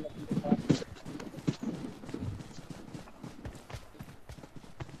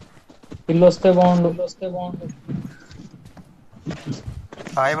 ఇల్లు వస్తే బాగుండు.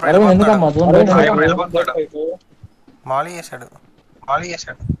 హాయ్ బ్రో, ఎందుకమ్మా మాలీ చేశాడు.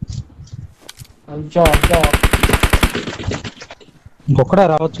 ఇంకొక్కడే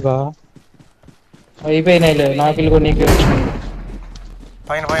రావచ్చుగా. అయిపోయినాయిలే, నాకు ఇల్లు కూడా నీకు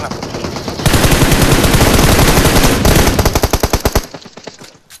పైన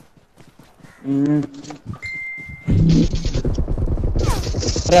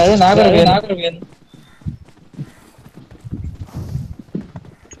అదే నాకు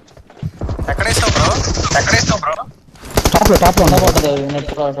ఎక్కడేస్తావు బ్రో? టాప్ లో ఉండబోతుంది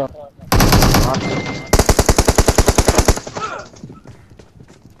నెట్.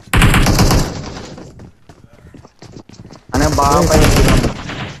 అనే బాగా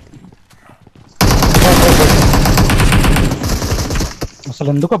అసలు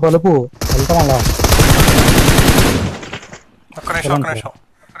ఎందుకో బలుపు వెళ్తాం అలా. ఒక్క నిమిషం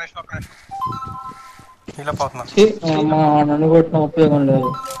ఇలా పోతున్నా. నన్ను కొట్టిన ఉపయోగం లేదు.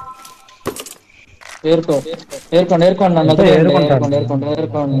 ఏరుకోండి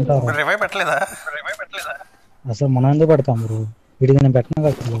రివైవ్ పెట్టలేదా? అసలు మనం ఎందుకు పెడతాం బ్రో? వీడికి నేను పెట్టినా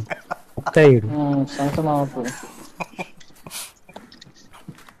కదా ఒక్క వీడు సంతమాపు.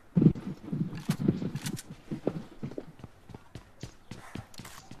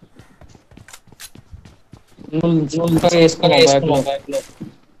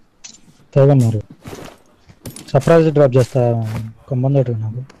 తెగన్నారు. సర్ప్రైజ్ డ్రాప్ చేస్తా కొంబంది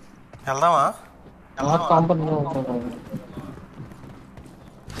నాకు. వెళ్దామా?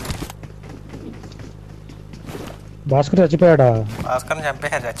 భాస్కర్ చచ్చిపోయాడా? భాస్కర్ని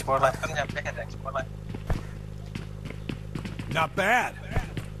చంపేశారు, చచ్చిపోవడం.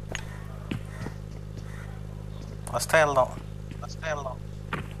 వస్తే వెళ్దాం.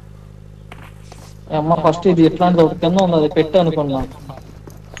 అమ్మ ఫస్ట్ ఇది ఎట్లాంటిది ఒకటి కింద ఉంది, అది పెట్టి అనుకున్నా.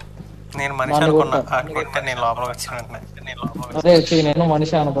 నేను మనిషి అనుకున్నా, నేను లోపలికి వచ్చిన అదే నేను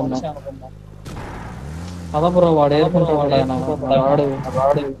మనిషి అనుకున్నా. అదా బ్రో వాడు ఏరుకుంటాడు. ఆయన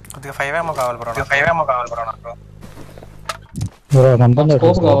కొద్దిగా 5 ఏమో కావాలి బ్రో నాకు.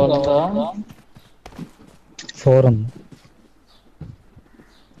 స్కోప్ కావాలి. 4 ఉంది.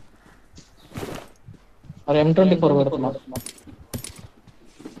 మరి M24 పెడుతున్నా.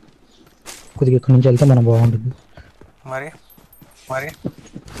 కొద్దిగా ఇక్కడి నుంచి వెళ్తే మనం బాగుంటుంది. మరి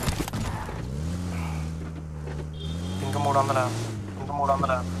ఇంకా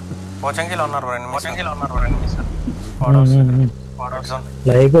 300 పోచంగిలో ఉన్నారు.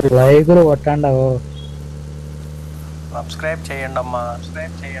 లైకులు కొట్టండి. సబ్స్క్రైబ్ చేయండి అమ్మా.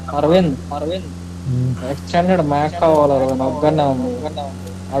 అరవింద్ ఎక్స్టెండెడ్ మ్యాక్ కావాలి. ఒక్కనే ఉంది,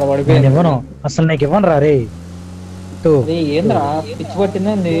 ఆడ పడిపోయింది. ఇవ్వను, అసలు నీకు ఇవ్వను రా రే. ఏంద్రా పిచ్చి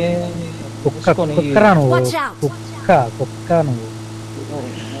పట్టిందండి. కుక్క నువ్వు.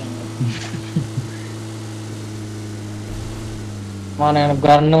 నేను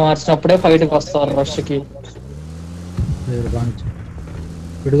గన్ను మార్చినప్పుడే ఫైట్కి వస్తారు రష్ కి.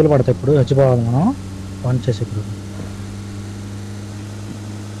 పిడుగులు పడతాయి. ఇప్పుడు చచ్చిపోవాలి మనం. పని చేసే ఇప్పుడు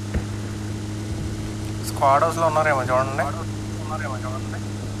స్క్వాడ్ హౌస్ లో ఉన్నారేమో చూడండి.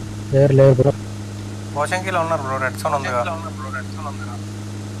 లేరు బ్రో. పోచంగిలో ఉన్నారు బ్రో. రెడ్ జోన్ ఉందిగా.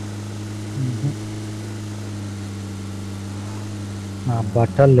 నా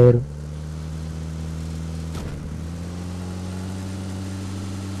బట్టలు లేరు.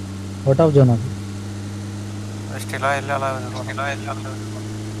 అవుట్ ఆఫ్ జోన్ అది. జస్ట్ ఇలా వెళ్ళాలి.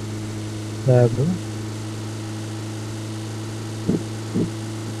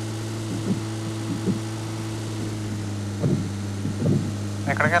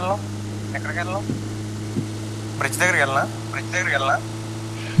 ఎక్కడికి వెళ్ళాం? బ్రిడ్జ్ దగ్గరికి వెళ్ళనా?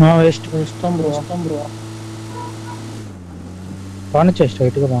 ఇష్టం బ్రో. బాగా చేసి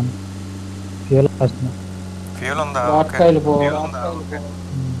స్ట్రైట్గా బాగుంది. ఫ్యూల్ ఉందా?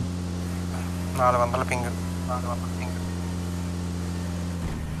 400 పింగ్.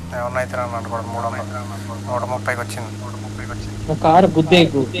 ఏమన్నా అయితే అన్నాడు కూడా. 130కి వచ్చింది. కారు గుద్దే.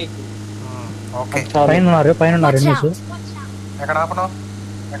 ఓకే, పైన ఉన్నారు ఎన్నిస్. ఎక్కడ ఆపను?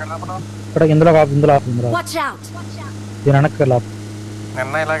 ఇక్కడ ఇందులో దీని వెనక్కి Watch out!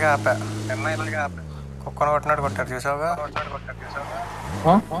 నిన్న ఇలాగే ఆపా. కుక్కను కొట్టినట్టు కొట్టారు చూసావుగా.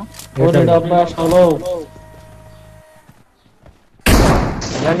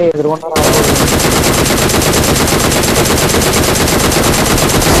 ఇలాంటి ఎదుర్కొంటారు.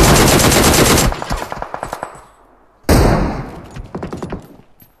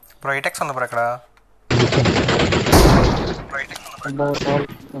 బ్రో ఐటెక్స్ ఉంది బ్రో ఇక్కడ.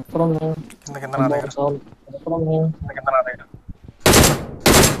 కింద నా దగ్గర.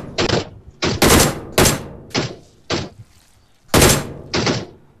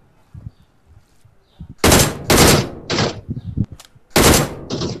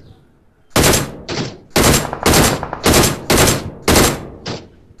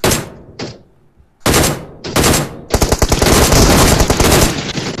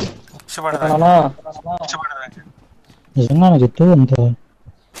 నిజంగా చెప్తూ అంత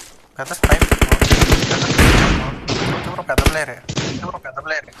పెద్ద స్ట్రైక్ పెద్ద ప్లేయరే.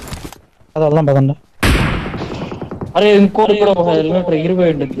 అది వెళ్దాం పదండి. అరే ఇంకోటి కూడా హెల్మెట్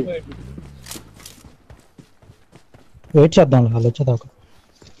ఎగిరిపోయింది. వెయిట్ చేద్దాం వాళ్ళు వచ్చేదాకా.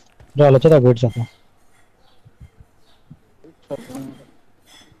 వాళ్ళు వచ్చేదాకా వెయిట్ చేద్దాం.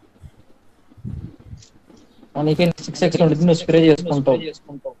 నీకే 6x ఉంటుంది, నువ్వు స్ప్రే చేసుకుంటావు.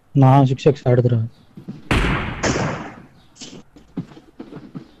 నా 6x ఆడుతురా.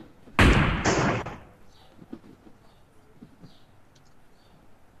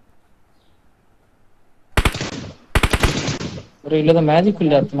 లేదా మ్యాజిక్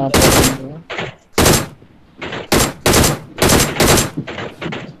ఫిల్ చేస్తున్నారు.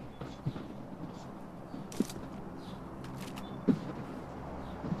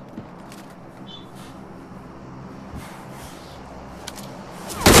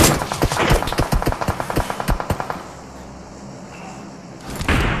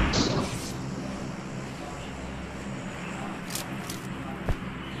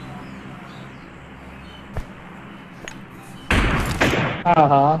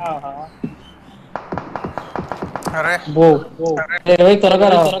 అరే బో త్వరగా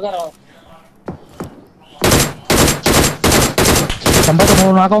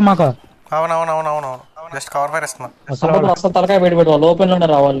నాకవు మాక. అవునవునవునవునవును. జస్ట్ కవర్ ఫైర్ ఇస్తున్నా. అసలు తలకాయ బయట పెట్టాలి, ఓపెన్ లోనే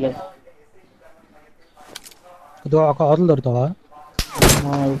రావాలి. ఒక అవతలు దొరుకుతావా?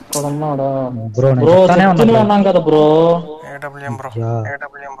 ఇక్కడ ఉన్నాడా బ్రో? ఉన్నాం కదా బ్రో. AWM bro.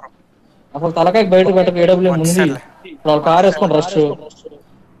 అసలు తలకాయ బయట పెట్టక ఏడబ్ల్యూఎం ఉంది. వాళ్ళు కార్ వేసుకొని రష్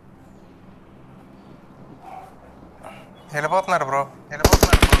వెళ్ళిపోతున్నారు బ్రో.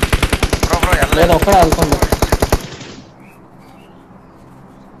 బ్రో లేదు ఒక్కడే వెళ్తుంది.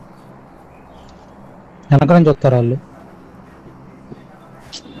 వెనక నుంచి వస్తారు వాళ్ళు.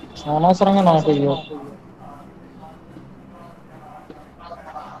 అనవసరంగా నాకు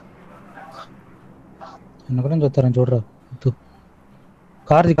వెనక నుంచి వస్తారని చూడరా.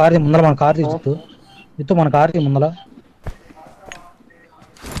 కార్ది ముందర మన కార్ తీసు ఇత్తు మన కార్కి ముందర.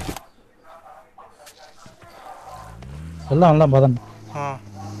 వెళ్దాం పదండి.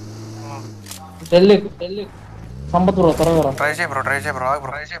 సంపత్ బ్రో త్వరగా ట్రై చేయ బ్రో.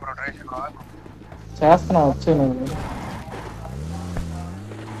 చేస్తున్నా వచ్చే నేను.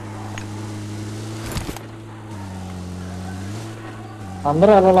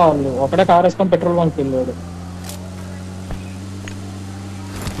 అందరూ వెళ్ళాలా? వాళ్ళు ఒకటే కార్ వేసుకొని పెట్రోల్ బంక్ వెళ్ళాడు.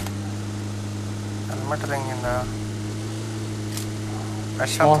 హెల్మెట్ తెంగిందా?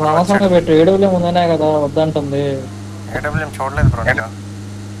 అనవసరంగా పెట్టు. ఏడబ్ల్యూఎం ఉందనే కదా వద్దంటుంది. ఏడబ్ల్యూఎం చూడలేదు బ్రో.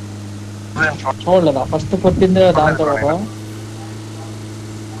 చూడలేదా? ఫస్ట్ కొట్టిందే దాంతో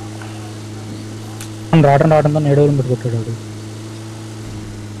రావడంతో ఏడవలం పెట్టుకొట్టాడు.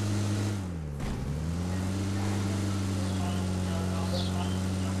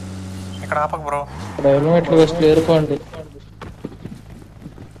 ఇక్కడ ఆపక బ్రో. ఇక్కడ హెల్మెట్లు వేస్ట్ ఏరుకోండి.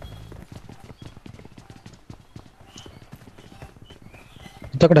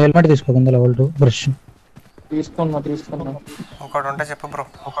 అక్కడ హెల్మెట్ తీసుకోకుండా లెవెల్ 2 బ్రష్ తీసుకున్నా. ఇంకోటి ఉంటే చెప్పు బ్రో.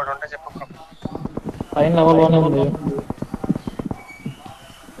 పైన లెవెల్ 1 ఉంది.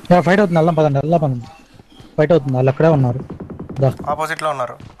 ఫైట్ అవుతుంది. వెళ్దాం పదండి. ఫైట్ అవుతుంది. వాళ్ళు అక్కడే ఉన్నారు. ఆపోజిట్ లో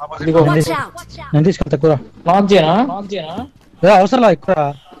ఉన్నారు. నేను తీసుకెళ్తా ఎక్కువ. నాక్ చేయనా? అవసరం ఎక్కువ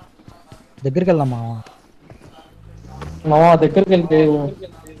దగ్గరికి వెళ్దాం మామ. దగ్గరికి వెళ్తే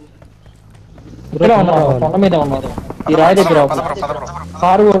కొండ మీద ఉన్నారు. ఈ రాయి దగ్గర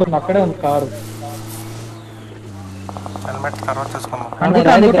కారు కూడా అక్కడే ఉంది. కారు హెల్మెట్ తర్వాత చూసుకుందాం.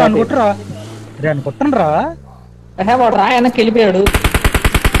 కొట్టను రా. వాడు రాయి వెనక్కి వెళ్ళిపోయాడు.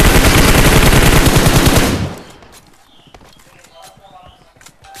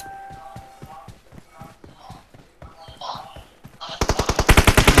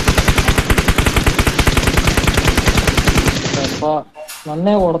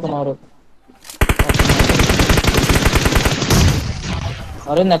 నన్నే కొడుతున్నారు.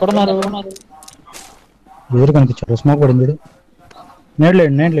 అరవింద్ ఎక్కడున్నారు? ఎదురు కనిపించారు. స్మోక్ పడింది వీడు.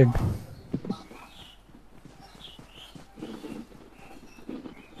 నేడ్లేండి.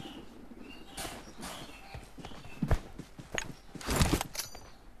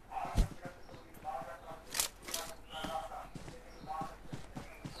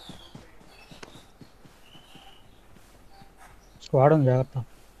 స్క్వాడ్ ఉంది, జాగ్రత్త.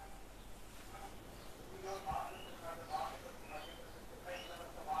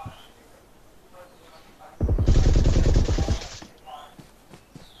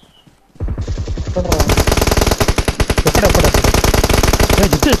 ఒక్కడే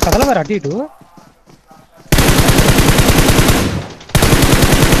జిత్తు కదలవారు అటు ఇటు.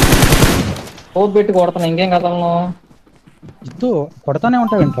 కోట్ పెట్టి కొడతాను, ఇంకేం కదలను. జిత్తు కొడతానే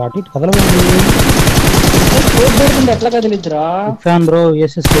ఉంటావు ఇంట్లో, అటు ఇటు కదలవాలి. కోట్ పెడుతుంటే ఎట్లా కదిలిద్దురా? ఫ్యాన్ బ్రో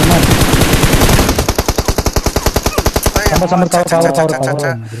ఏసెస్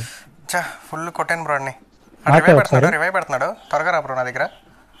ఫుల్ కొట్టాను బ్రో అన్ని. రివైవ్ పెడుతున్నాడు. త్వరగా రా బ్రో నా దగ్గర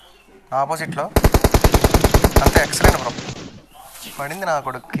ఆపోజిట్లో. అంతే ఎక్సలెంట్ బ్రో. పడింది నా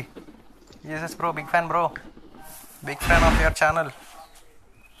కొడుక్కి. Jesus bro, big fan bro, big fan of your channel.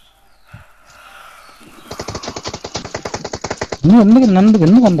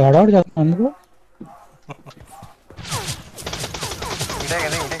 ఎందుకు అంత హడావుడి చేస్తున్నా? ఎందుకు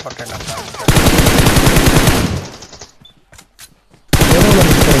ఇదే కొట్టండి అంత.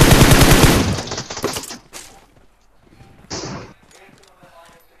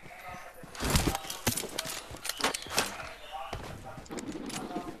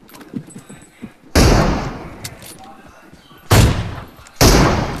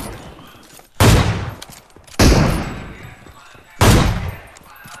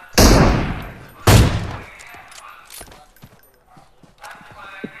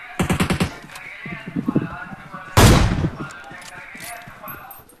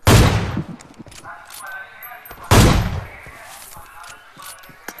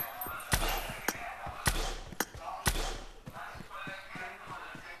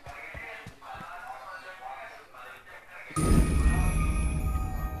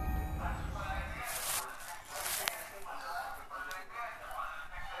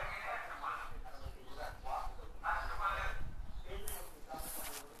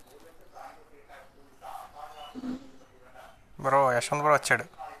 బ్రో యశ్వంత్ బ్రో వచ్చాడు.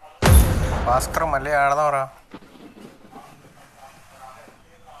 భాస్కర్ మళ్ళీ ఆడదాంరా.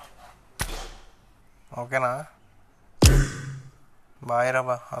 ఓకేనా? బాయ్ రా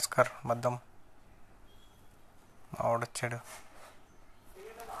భాస్కర్. మద్దం ఆవిడొచ్చాడు.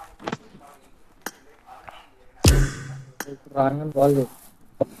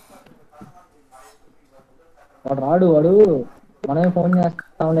 వాడు మనమే ఫోన్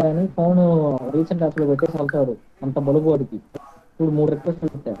చేస్తాంలే అని ఫోన్ రీసెంట్ యాప్ లో పెట్టేసి వెళ్తాడు. అంత బలుపు వాడికి. ఇప్పుడు 3 రిక్వెస్ట్లు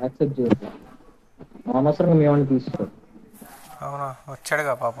పెట్టా, యాక్సెప్ట్ చేస్తా. అనవసరంగా మేమని తీసుకోడు. అవునా?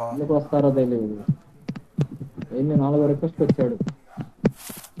 వచ్చాడుగా పాపం. ఎందుకు వస్తారో తెలియదు. 4 రిక్వెస్ట్ వచ్చాడు.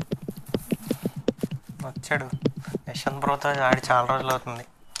 యశ్వంత్ బ్రోతో ఆడి చాలా రోజులు అవుతుంది.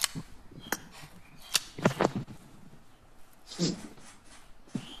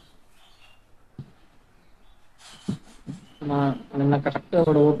 నిన్న కరెక్ట్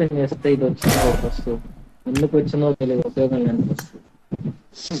ఒకటి ఓపెన్ చేస్తే ఇది వచ్చిందో ఫస్ట్. ఎందుకు వచ్చిందో తెలియదు. ఉపయోగం లేని ఫస్ట్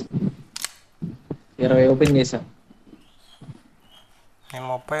 20 ఓపెన్ చేశా. నేను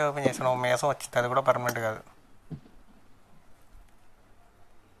 30 ఓపెన్ చేశాను. మేసం వచ్చింది, అది కూడా పర్మనెంట్ కాదు.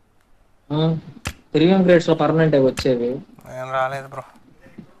 ప్రీమియం గ్రేడ్స్ లో పర్మనెంట్ వచ్చేవి. ఏం రాలేదు బ్రో.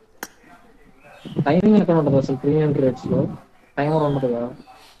 టైమింగ్ ఎక్కడ ఉంటుంది అసలు? ప్రీమియం గ్రేడ్స్ లో టైమర్ ఉండదు కదా.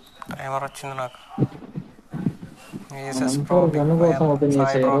 టైమర్ వచ్చింది నాకు. గన్ కోసం ఓపెన్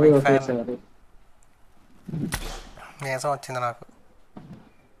చేసా, 20 వచ్చేసారు. మేసం వచ్చింది నాకు.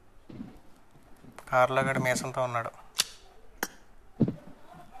 కార్లో గడి మేసంతో ఉన్నాడు.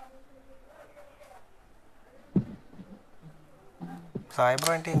 సాయి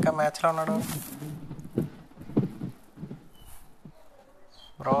బ్రో ఏంటి ఇంకా మ్యాచ్లో ఉన్నాడు?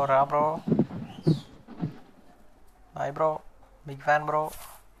 బ్రో రా bro. Hi bro, big fan bro.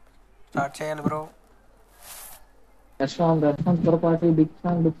 Start చేయాలి bro. Yashwant Tripathi, big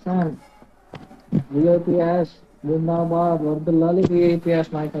fan. VIP ash జిందాబాద్, వర్దులాలి విఐపి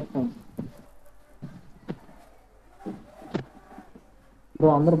యాష్ నాయకత్వం. బ్రో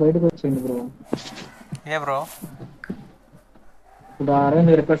అందరు బయటకు వచ్చేయండి బ్రో. ఏ బ్రో? ఇప్పుడు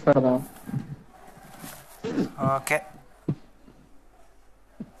అరవింద్ రిక్వెస్ట్ పెడదాం. ఓకే.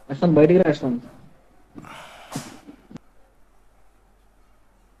 యశ్వంత్ బయటికి రా. యశ్వంత్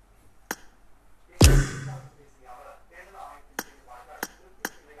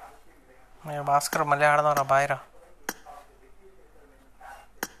భాస్కర్ మళ్ళీ ఆడదాం రా. బాయ్ రా.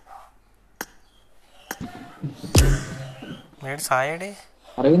 ఏడు సాయేడి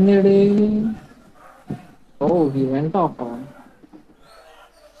అరవింద్ ఏడి? ఓ ఈ వెంట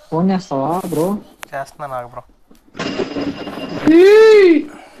ఫోన్ చేస్తావా బ్రో? చేస్తున్నా నాకు బ్రో.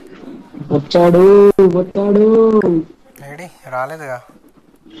 వచ్చాడు వచ్చాడు. ఏడి రాలేదుగా.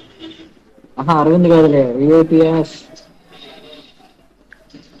 ఆహా అరవింద్ కాదులే, విఐపిఎస్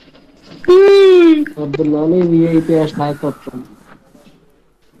వద్దులాలి, విఐపిఎస్ నాయకత్వం.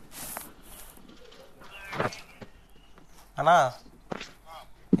 అన్నా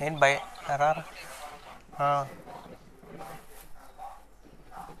ఏంటి భయ రారా.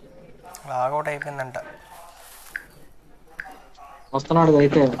 లాగౌట్ అయిపోయిందంట. వస్తున్నాడు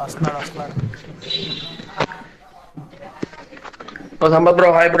అయితే. వస్తున్నాడు వస్తున్నాడు. Sampath bro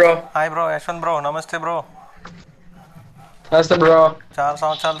hi bro. Hi bro Yashwant bro, నమస్తే బ్రో. నమస్తే బ్రో. చాలా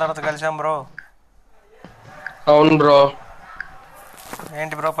సంవత్సరాల తర్వాత కలిసాం బ్రో. అవును బ్రో.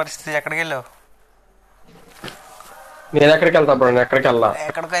 ఏంటి బ్రో పరిస్థితి, ఎక్కడికి వెళ్ళావు? నేను ఎక్కడికి వెళ్తా బ్రో, నేను ఎక్కడికి వెళ్ళా.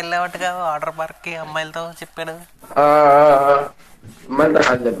 ఎక్కడికి వెళ్ళావట్టుగా వాటర్ పార్క్కి అమ్మాయిలతో చెప్పాడు.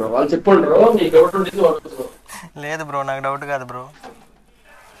 బ్రో వాళ్ళు చెప్పుండ్రు, మీకు డౌట్ ఉండేది. లేదు బ్రో నాకు డౌట్ కాదు బ్రో.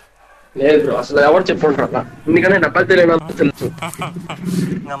 లేదు బ్రో అసలు ఎవరు చెప్పుంటారు అలా, ఎందుకంటే డబ్బా తెలియని తెలుసు.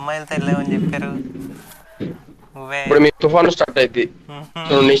 అమ్మాయిలతో వెళ్ళామని చెప్పారు. నువ్వే ఇప్పుడు మీ తుఫాను స్టార్ట్ అయింది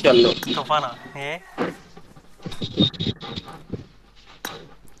 2 నిమిషాల్లో. తుఫానా? ఏ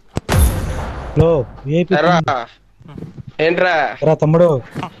హలో విఐపి ఏంట్రా తమ్ముడు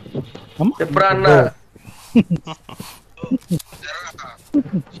చెప్పురా అన్న.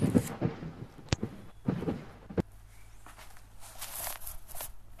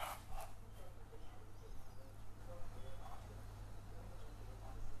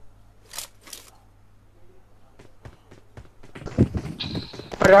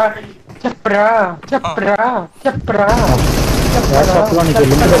 చెప్పరా చెప్పరా చెప్పరా వాట్సాప్లో నీకు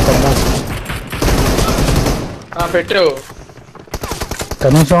లింక్ పెట్టా, పెట్టు.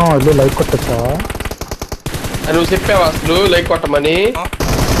 కనీసం వెళ్ళి లైక్ కొట్టచ్చా? నువ్వు చెప్పావు అసలు లైక్ కొట్టమని.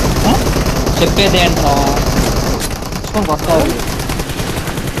 చెప్పేది ఏంట్రా? వస్తావు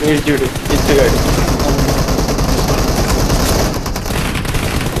వీడు చూడు ఇచ్చుగాడు.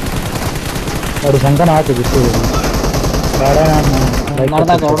 వాడు సంఖ్య నాకు గుర్తు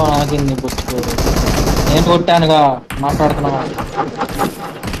మరదాకా ఎవడో నాకింది పుచ్చుకోడు. నేను కొట్టానుగా, మాట్లాడుతున్నావా?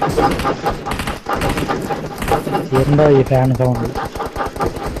 ఏందో ఈ ఫ్యాన్ సౌండ్.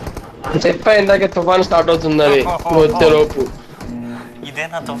 చెప్పా ఇందాకే తుఫాను స్టార్ట్ అవుతుందని వచ్చే లోపు. ఇదే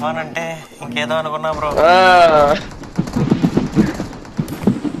నా తుఫాన్ అంటే ఇంకేదో అనుకున్నా బ్రో.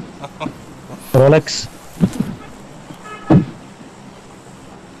 రోలెక్స్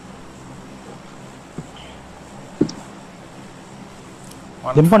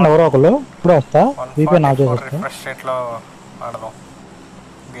దింపండి ఎవరో ఒకళ్ళు, ఇప్పుడు వస్తా. వీపీఎన్ ఆఫ్ చేసి వస్తా. రిఫ్రెష్ రేట్లో ఆడదాం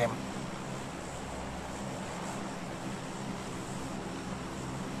గేమ్.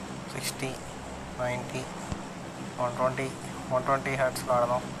 సిక్స్టీ 90 120 హెర్ట్స్లో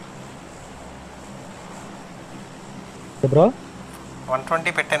ఆడదాం. బ్రో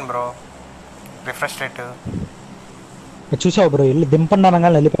 120 పెట్టాను బ్రో రిఫ్రెష్ రేట్. చూసావు బ్రో, వెళ్ళి దింపండి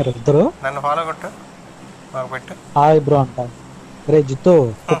అనగానే వెళ్ళిపోయారు ఇద్దరు. నన్ను ఫాలో కొట్టు, మాకు పెట్టు. హాయ్ బ్రో అంట. రే జిత్తు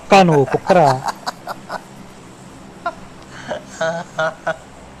కుక్క, నువ్వు కుక్కరా?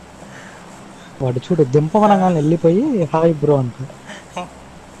 వాడు చూడు దింపమనగానే వెళ్ళిపోయి హాయ్ బ్రో అంట.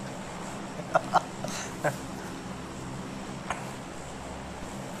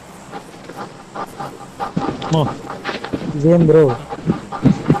 ఇదేం బ్రో?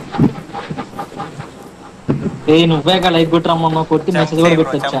 నువ్వే లైక్ కొట్టరమ్మా, కొట్టి మెసేజ్ కూడా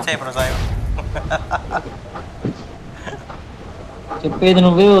పెట్టొచ్చా? చెప్పేది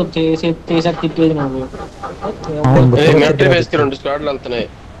నువ్వే, చేసాక తిప్పేది నువ్వే. 2 స్క్వాడ్లు వెళ్తున్నాయి.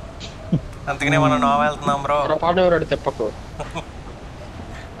 అందుకనే మనం నోవా వెళ్తున్నాం బ్రో. పాడు తెప్పకు.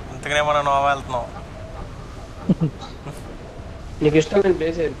 అందుకనే మనం నోవా వెళ్తున్నాం. నీకు ఇష్టమైన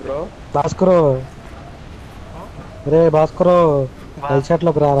ప్లేస్ ఏది బ్రో? భాస్కర్ రే భాస్కర్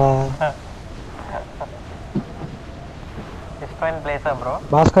వైచాట్లోకి రారా. ఇష్టమైన ప్లేసా బ్రో?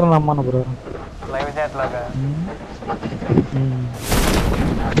 భాస్కర్ నమ్మను బ్రో. లైవ్ చాట్ లాగా.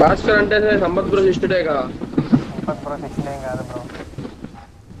 భాస్కర్ అంటే సంపత్ బ్రో ఇష్టడేగా. సంపత్ బ్రో ఇష్టం కాదు బ్రో.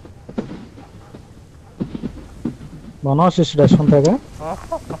 మనోజ్ ఇష్టడు యశ్వంతేగా.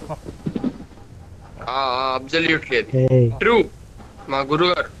 Absolutely true. మా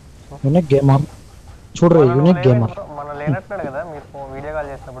గురుగారు యూనిక్ గేమర్ చూడరు, యూనిక్ గేమర్. మనం లేనట్టున్నాడు కదా మీరు వీడియో కాల్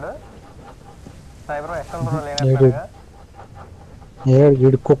చేసినప్పుడు. Sai bro Yashwant bro లేనట్టున్నాడుగా.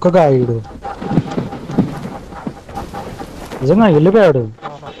 వీడు కుక్కగా వీడు నిజంగా వెళ్ళిపోయాడు.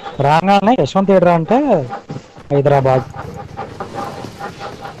 రాగానే యశ్వంత్ ఏడ్రా అంటే హైదరాబాద్.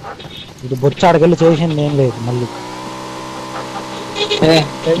 ఇది బొచ్చు అడగలు చేసింది ఏం లేదు మళ్ళీ.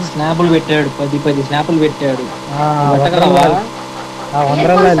 స్నాపులు పెట్టాడు, 10 స్నాపులు పెట్టాడు.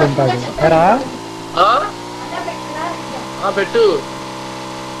 వందరల్లా ఉంటాడు ఎరా. పెట్టు.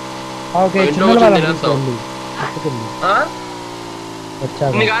 ఓకే ఇంట్లో చిన్న కూర్చొని వాళ్ళని తినేస్తావు. తీసుకెళ్ళి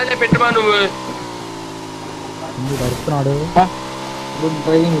వచ్చాడు ఇన్ని కాదులే పెట్టుమా నువ్వు. గడుపుతున్నాడు. Good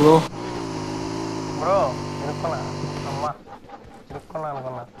driving bro. బ్రో ఇరుక్కున్నా, అమ్మా ఇరుక్కున్నా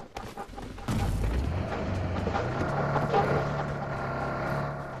అనుకున్నా.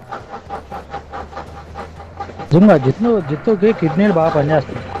 నిజంగా జిత్తుకి కిడ్నీలు బాగా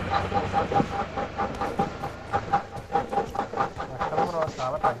పనిచేస్తాయి. బ్రో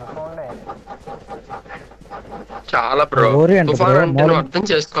చాలా తగ్గుతుండే. చాలా బ్రో, ఓరియంట్ తుఫాన్ బ్రో, అంటే నువ్వు అర్థం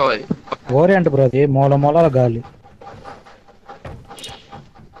చేసుకోవాలి. ఓరియంట్ బ్రో, అది మూల గాలి.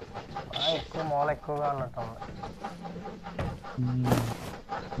 ఎక్కువ మూల ఎక్కువగా ఉన్నట్టుంది.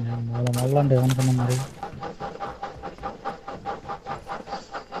 మూల అంటే ఏమనుకున్నాం మరి.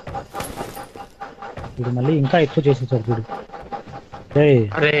 ఇది మళ్ళీ ఇంకా ఎక్కువ చేసేసారు చూడు.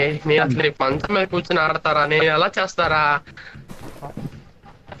 అరే నేను అసలు రేపు మంచం మీద కూర్చొని ఆడతారా, నేను ఎలా చేస్తారా?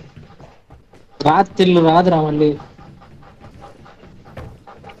 రాత్రిళ్ళు రాదురా మళ్ళీ.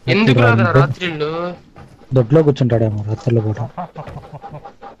 ఎందుకు రాదురా రాత్రిళ్ళు? దొడ్లో కూర్చుంటాడేమో రాత్రిలో కూడా.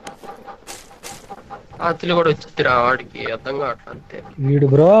 రాత్రి కూడా వచ్చిరా వాడికి, అర్థం కావట్లేదు అంతే. వీడు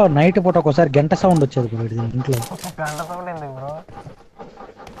బ్రో నైట్ పూట ఒకసారి గంట సౌండ్ వచ్చేది బ్రో వీడి ఇంట్లో. గంట సౌండ్ ఎందుకు బ్రో?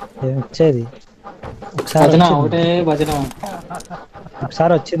 వచ్చేది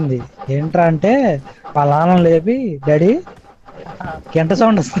ఒకసారి వచ్చింది. ఏంట్రా అంటే వాళ్ళ నాన్న లేపి, డాడీ గంట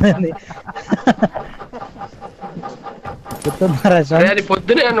సౌండ్ వస్తుంది. అది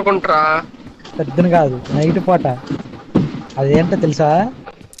పొద్దునే అనుకుంటారా? పొద్దున కాదు, నైట్ పూట. అదేంటో తెలుసా,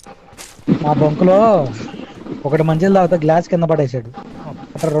 మా బంకులో ఒకటి మంచిలు తాగితే గ్లాస్ కింద పడేసాడు.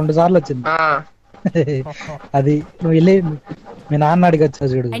 అక్కడ 2 సార్లు వచ్చింది. అది నువ్వు వెళ్ళి మీ నాన్న అడిగొచ్చా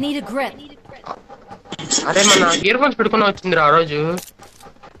చూడు. అరే మన ఇయర్ ఫోన్స్ పెట్టుకుని వచ్చిందిరా ఆ రోజు.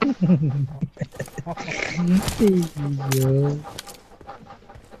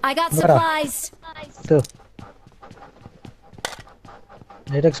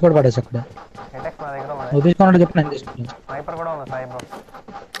 డైరెక్ట్స్ కూడా పడేసి అక్కడ. నువ్వు తీసుకున్నాడు చెప్పు, నేను తీసుకున్నాను. స్నైపర్ కూడా ఉంది. స్నైపర్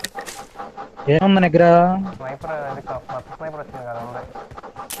ఏముంది దగ్గర? స్నైపర్ స్నైపర్ వచ్చింది కదా ఉంది.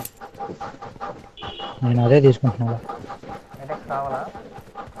 నేను అదే తీసుకుంటున్నా. ఎటెక్స్ కావాలా?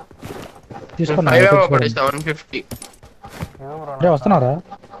 తీసుకున్నా. వస్తున్నారా?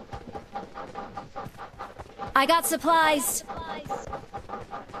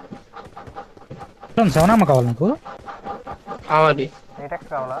 సెవెనమ్మ కావాలి నీకు? కావాలి. ఎటెక్స్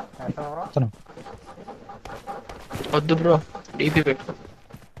కావాలా? వస్తున్నా. వద్దు బ్రో, డీపీ పెట్టు.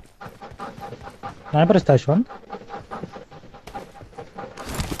 స్నైపర్ ఇస్తా యశ్వంత్.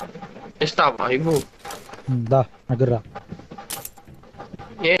 ఇస్తావా? ఇవ్వు. దా దగ్గర రా.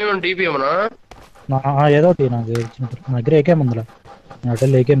 ఏమేమి డీపీ ఏమన్నా? ఏదో ఒకటి నాకు నా దగ్గర ఏకేం ఉందిలే. నేను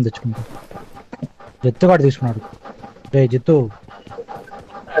అటెల్ ఏకేం తెచ్చుకుంటా. జిత్తు కాడు తీసుకున్నాడు. రే జిత్తు,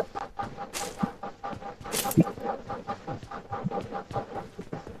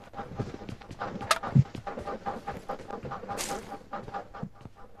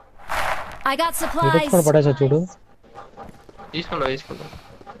 కూడా పడేసా చూడు. తీసుకున్నా.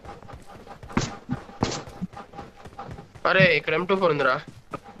 అరే ఇక్కడ M24 ఉందిరా.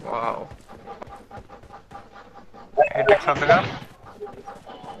 వావ్.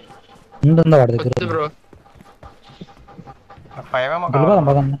 ఉందా వాడి దగ్గర? బ్రో 5 ఏమో గెలవదాం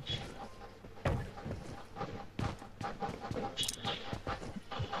పదన్న.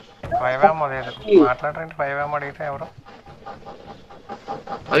 మాట్లాడరండి. 5 ఏమో అడిగితే ఎవరు?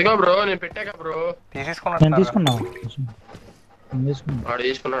 అదిగా బ్రో, నేను పెట్టాక బ్రో. నేను తీసుకున్నా. వాడు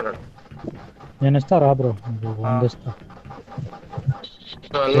తీసుకున్నాడు. నేను ఇస్తా రా బ్రో, ఇస్తా.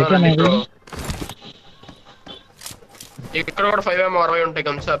 ఇక్కడ కూడా 5 ఏమో 60 ఉంటాయి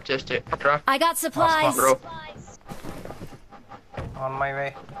గమ్స్ అప్ చేస్తే. Bro on my way.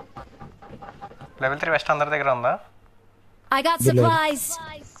 Level 3 west అందరి దగ్గర ఉందా?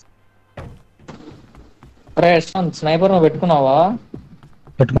 స్నైపర్ పెట్టుకున్నావా?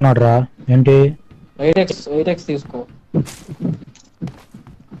 పెట్టుకున్నాడు రా. ఏంటి? 8x తీసుకో.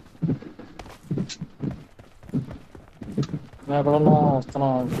 ఎక్కడున్నా వస్తున్నా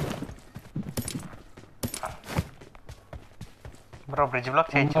బ్రో. బ్రిడ్జ్ బ్లాక్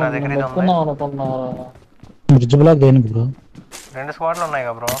చేయించి నా దగ్గర అనుకున్నా. బ్రిడ్జ్ బ్లాక్ దేనికి బ్రో? 2 స్క్వాడ్లు ఉన్నాయి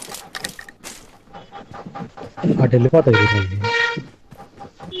కదా బ్రో. అటు వెళ్ళిపోతాయి.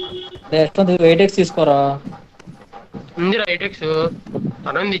 8x తీసుకోరా. ఉందిరా 8x,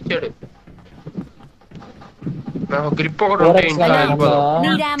 తనంది ఇచ్చాడు. నాకు గ్రిప్ ఒకటి ఉంటే ఇంకా వెళ్ళిపోదాం.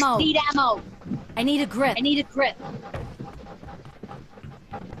 Need ammo. I need a grip.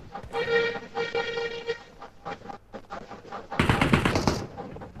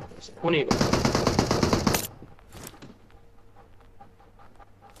 పోనీ.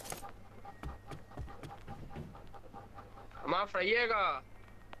 అమ్మా ఫ్రైయేగా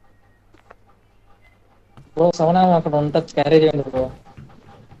బ్రో సవనా అక్కడ ఉంటుంది, క్యారీ చేయండి బ్రో.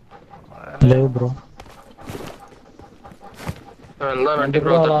 లేవు బ్రో. వెళ్దానంటే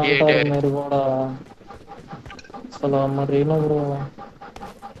బ్రో అలా 38 అంటారు మీరు కూడా అసలు మరి ఏమో బ్రో,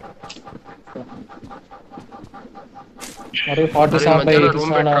 మరి 47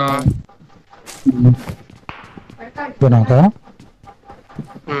 రూమ్ పెట్టరా. పోయినాక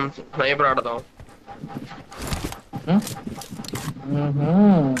స్నైపర్ ఆడదాం.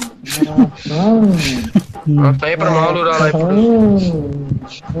 స్నైపర్ మామూలు రాలా ఇప్పుడు,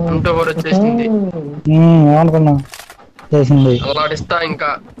 ఇంటో కూడా వచ్చేసింది. అనుకున్నా చేసింది. అలాడిస్తా ఇంకా.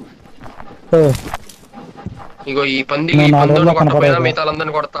 ఓ, ఇగో ఈ పందికి నేను 4 పందుని రోజుల్లో కొట్టపోయినా కనపడేది. మిగతా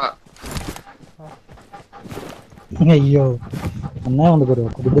వాళ్ళందరిని కొడతా. అయ్యో అన్నయ్య ఉంది గురు,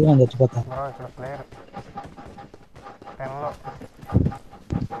 గుడ్డుగా నేను చచ్చిపోతా. బ్రో ఇక్కడ ప్లేయర్ 10లో.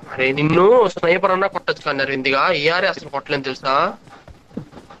 అరే నిన్ను స్నైపర్ అన్నా కొట్టచ్చు కానీ ఇందిగా ఏఆర్ అసలు కొట్టలేని తెలుసా.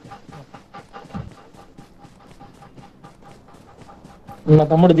 నా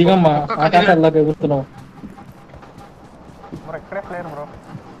తమ్ముడు దిగమ్మా, ఆకాశాల్లోకి ఎగురుతున్నావు. బ్రో ఇక్కడే player bro.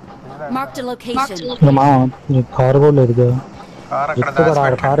 Marked a location. మా కారు కూడా లేదు. కార్ అక్కడ ఎత్తుగా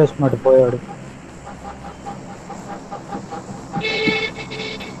కారు వేసుకున్నట్టు పోయాడు.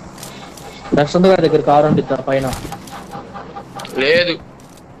 దర్శన్ గారి దగ్గర కారు ఉంటుంది పైన. లేదు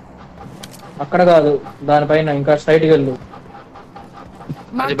అక్కడ కాదు, దానిపైన ఇంకా స్ట్రైట్ వెళ్ళు.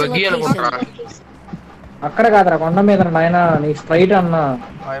 అది Marked a బగ్గి అనుకుంటా. location. అక్కడ కాదురా, కొండ మీద నాయన, నీ స్ట్రైట్ అన్నా.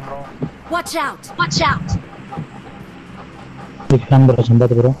 Hi bro. Watch out. Big fan bro,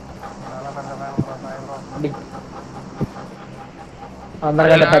 Sampath bro. చాలా పెద్ద ఫ్యాన్ బ్రో. Hi bro.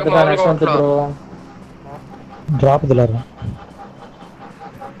 అందరికంటే పెద్ద fan Yashwant bro. Drop Dilara.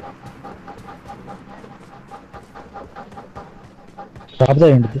 Drop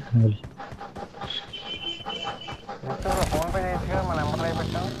చేయండి. ఫోన్ పే చేయొచ్చుగా, మన నెంబర్ అయి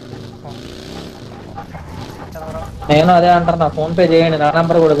పెట్టాం. నేను అదే అంటారు, నా ఫోన్ పే చేయండి, నా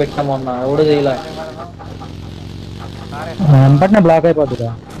నెంబర్ కూడా పెట్టాము మొన్న, ఎవడు చేయలే. వెంటనే బ్లాక్ అయిపోతుందా.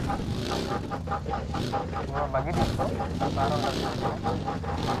 బగ్గి తీసుకో, కార్ ఉంటుంది.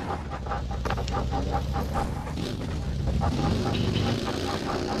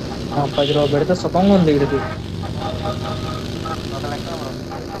 10 రూపాయలు పెడితే సుఖంగా ఉంది ఇక్కడికి. ఒక లెక్క బ్రో.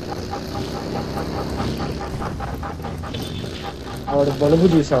 వాడు బలుబు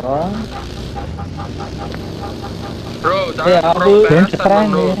చూసావా. బ్రో ఏ ఆపు.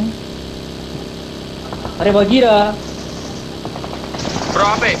 అరే బగీరా బ్రో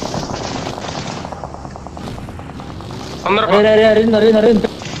ఆపే. అరే అరే అరవింద్ అరవింద్ అరవింద్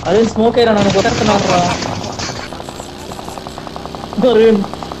అరవింద్ స్మోక్ అయ్యారా, నన్ను కొట్టేస్తున్నాను రా. అరవింద్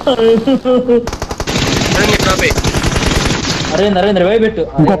అరవింద్ అరవింద్ రివైవ్ పెట్టు.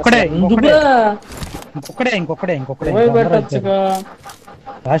 ఇంకొకడే రివైవ్ పెట్టచ్చుగా.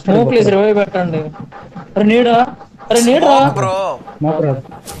 స్మోక్ లేసి రివైవ్ పెట్టండి. అరే నీడా, అరే నీడా బ్రో.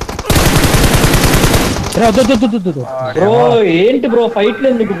 బ్రో ఏంటి బ్రో ఫైట్లు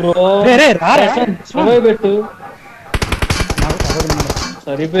ఎందుకు బ్రో. రివైవ్ పెట్టు.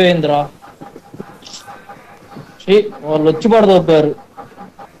 సరిపోయిందిరా, వాళ్ళు వచ్చి పడదొబ్బారు.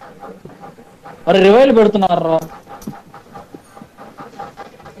 అరే రివైల్ పెడుతున్నారా.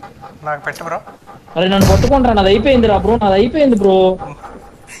 నాకు పెట్టు బ్రో. అరే నన్ను పట్టుకుంటారా, నాది అయిపోయిందిరా బ్రో, నాది అయిపోయింది బ్రో.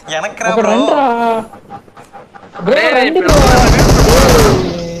 వెనక్కి రా ఒక బ్రో. రండి రా బ్రో, రండి బ్రో.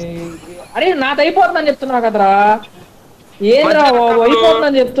 అరే నాది అయిపోతుందని చెప్తున్నా కదరా. ఏంద్రా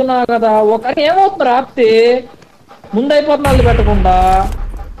అయిపోతుందని చెప్తున్నా కదా. ఒక ఏమవుతుందిరా ఆపితే, ముందు అయిపోతున్నా వాళ్ళు పెట్టకుండా.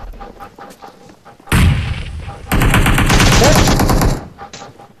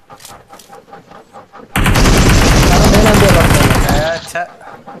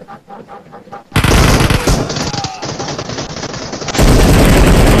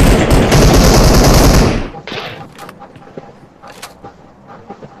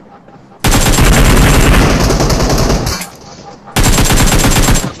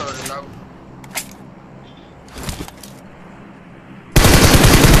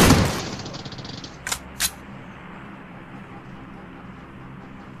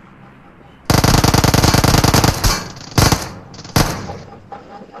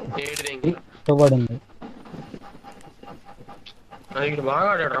 బాగా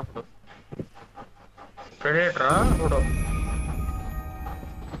ఆడాడు అప్పుడు. ప్రెడేటరా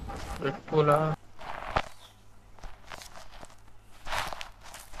రెడ్ పూలా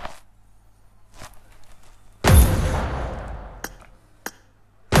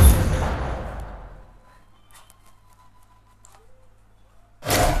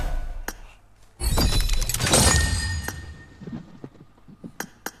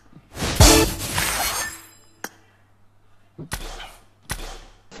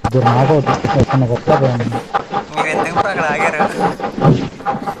ముగ్గురు నాకౌట్ చిన్న కొత్త పోయింది. మీరు ఎందుకు బ్రో అక్కడ ఆగారు?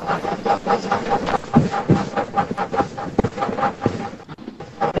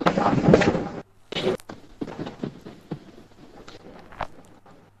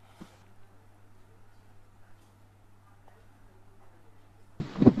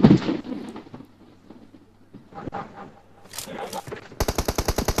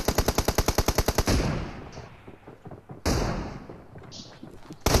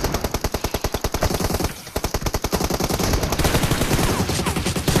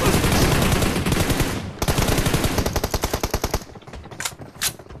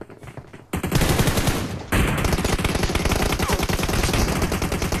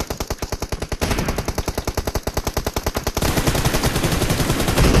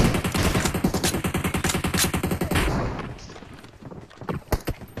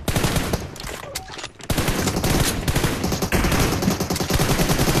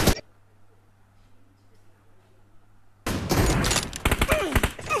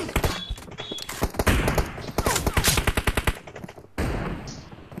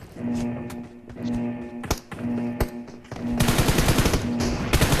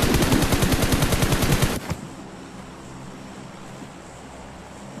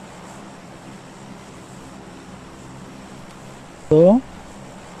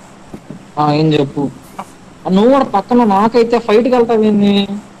 ఏం చెప్పు. నువ్వు కూడా పక్కన నాకైతే ఫైట్కి వెళ్తావేంది?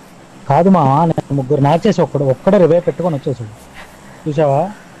 కాదు మా నేను ముగ్గురు మ్యాచ్ చేసి ఒక్కడే రివైవ్ పెట్టుకొని వచ్చేసాడు చూసావా?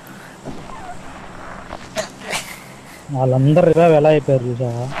 వాళ్ళందరూ రివైవ్ ఎలా అయిపోయారు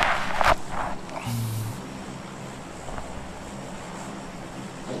చూసావా?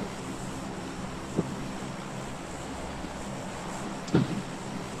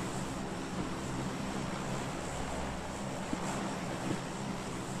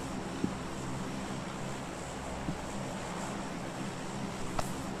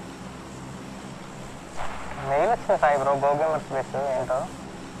 మెయిల్ వచ్చింది సాయి బ్రో, గోగేమర్ స్పేస్ ఏంటో,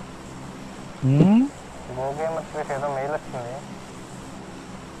 గోగేమర్ స్పేస్ ఏదో మెయిల్ వచ్చింది.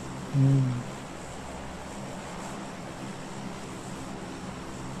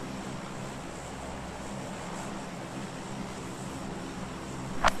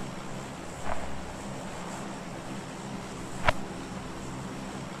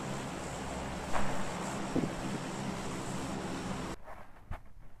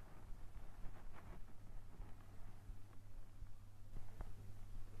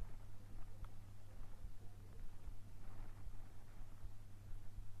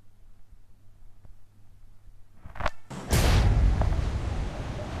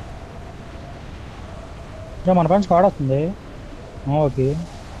 మన పని స్క్వాడ్ వస్తుంది. ఓకే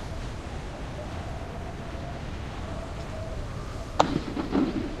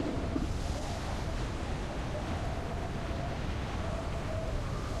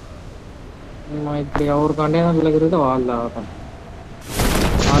ఇప్పుడు ఎవరు కంటైనర్లు ఎగిరితే వాళ్ళే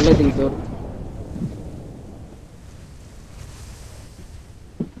దిగుతారు.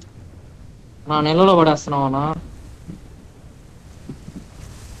 నా నెలలో పడేస్తున్నావనా?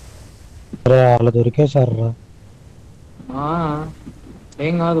 వాళ్ళు దొరికేసారు రా.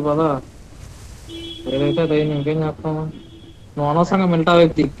 ఏం కాదు పదా, ఏదైతే అదే. ఇంకేం చేస్తాము, నువ్వు అనవసరంగా మిల్టా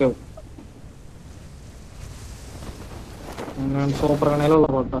వైపు దిక్కావు. నేను సూపర్గా నెలలో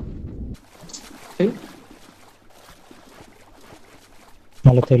పడ్డా.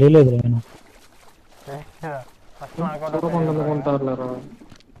 వాళ్ళకి తెలియలేదు నేను చూడకుండారులేరా.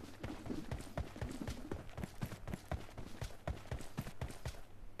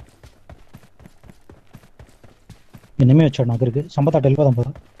 ఎనిమిది వచ్చాడు నా దగ్గరికి. సంపత అటు వెళ్ళిపోదాం పద.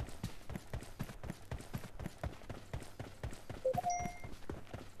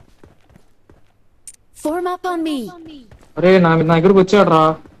 Form up on me. అరే నా దగ్గరకు వచ్చాడు రా.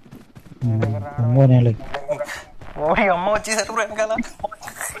 ఓడి అమ్మ వచ్చేసారు వెనకాల.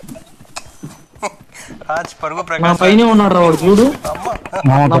 రాజ్ పరుగు నా ప్రకాశ్ పైన ఉన్నాడు రా వాడు, చూడు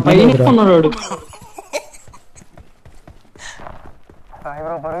నా పైన ఉన్నాడు వాడు.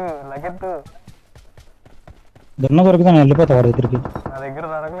 పరుగు లగెత్తు. గన్న దొరికితే నేను వెళ్ళిపోతా వాడి దగ్గరికి. నా దగ్గర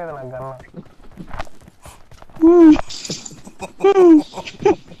దొరకలేదు నాకు గన్న.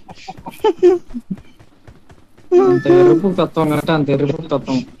 అంత ఎరుపు తత్వం కంటే అంత ఎరుపు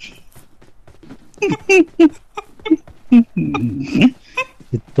తత్వం.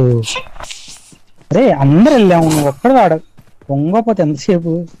 అరే అందరు వెళ్ళాము, నువ్వు ఒక్కడు వాడు పొంగపోతే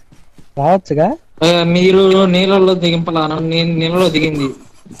ఎంతసేపు రావచ్చుగా. మీరు నీళ్ళలో దిగింపలా, నేను నీళ్ళలో దిగింది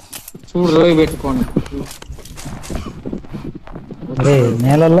చూడు, రోజు పెట్టుకోండి. అరే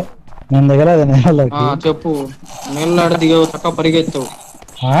నీళ్ళల్లో నేను దిగలేదు నీళ్ళలోకి. చెప్పు, నీళ్ళు ఆడ దిగవు, చక్క పరిగెత్తావు.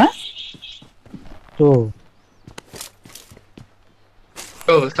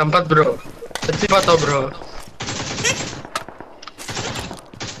 సంపత్ బ్రో చచ్చిపోతావు బ్రో.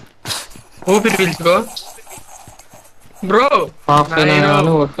 ఊపిరి పీల్చుకో బ్రో.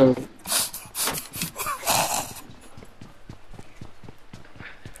 కొట్టాడు.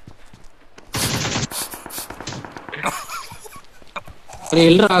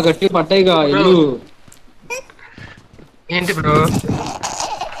 ఎల్లురా గట్టి పట్టాయిగా ఎల్లు. ఏంటి బ్రో?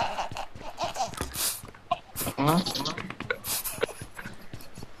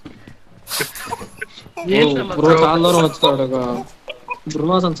 బ్రో చాలా దూరం వచ్చాడు.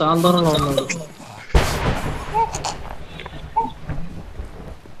 బ్రహ్మాసం చాలా దూరంగా ఉన్నాడు.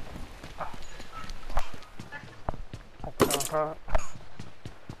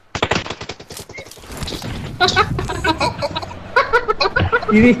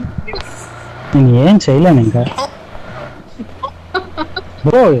 ఇది నేను ఏం చేయలేను ఇంకా.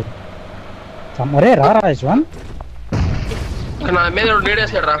 బ్రో మరే రారా యశ్వంత్. నా మీద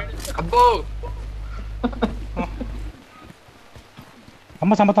నీడేసాడు రా. అబ్బో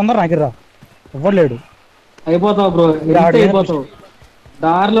అమ్మ సంప తొందర నాకిర్రా. ఇవ్వలేడు. అయిపోతావు బ్రో. అయిపోతావు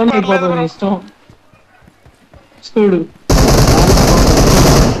దారిలోనే అయిపోతావు. నీ ఇష్టం. చూడు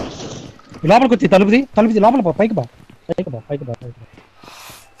లోపలికి వచ్చి తలుపుది లోపల పో. పైకి బా.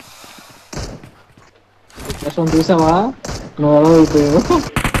 చూసావా నువ్వు ఎలా అయిపోయావు.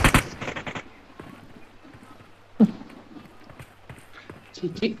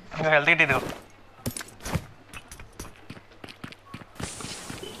 హెల్తీ ఇది.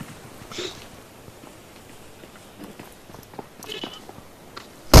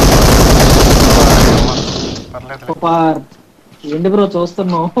 ఏంటి బ్రో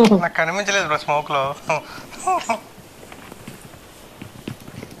చూస్తున్నావు? నాకు కనిపించలేదు బ్రో స్మోక్ లో.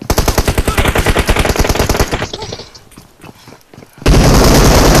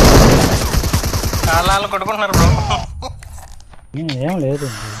 చాలా కొట్టుకుంటున్నారు బ్రో. ఏం లేదు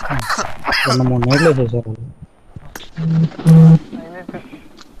 2-3 నైట్లు వేసేసారు.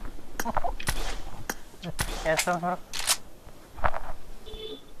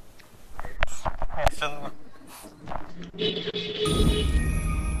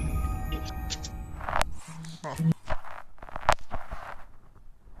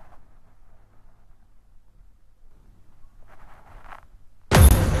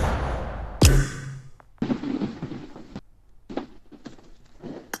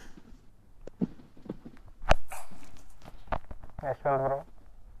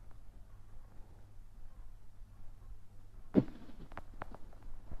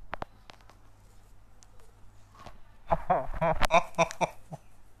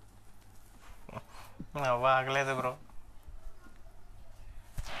 బ్రో ఆగలేదు బ్రో.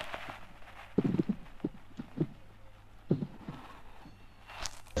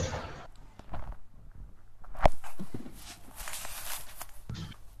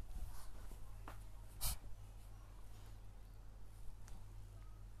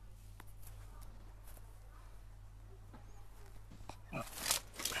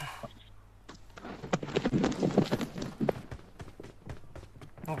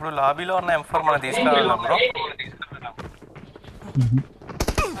 ఇప్పుడు లాబీలో ఉన్న M4 మనం తీసుకురావాలా బ్రో?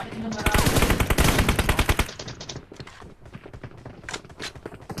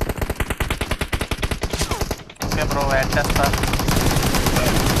 ఓకే బ్రో యాడ్ చేస్తా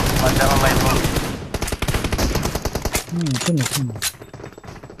మధ్యాహ్నం లైవ్.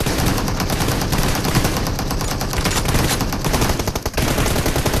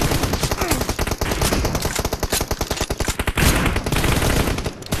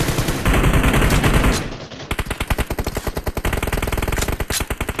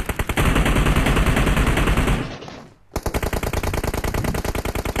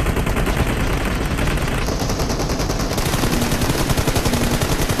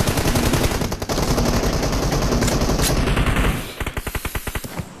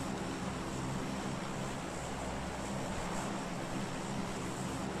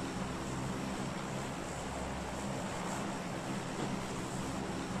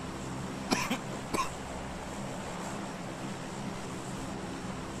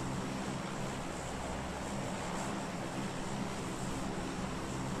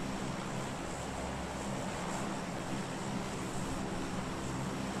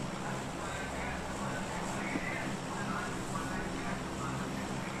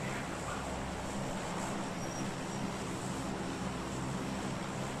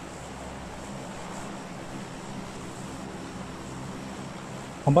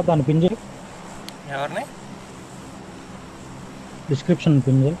 దాన్ని పిన్ చేయి. ఎవరిని? డిస్క్రిప్షన్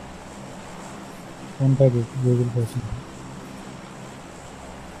పిన్ చేయి. PhonePe Google pay.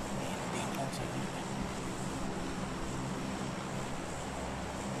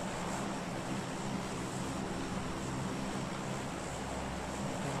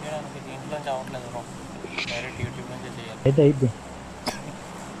 దీంట్లోంచి అవ్వట్లేదు బ్రో, డైరెక్ట్ యూట్యూబ్ నుంచే చేయాలి. అయితే అయిద్ది.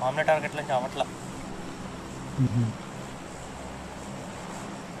 ఆమ్లెట్ టార్గెట్ నుంచి అవ్వట్లా.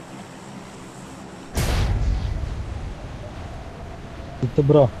 ఇత్తు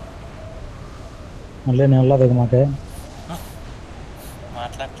బ్రో మళ్ళీ నేను వెళ్ళదు మాకే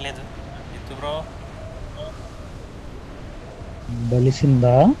మాట్లాడట్లేదు ఇత్తు బ్రో.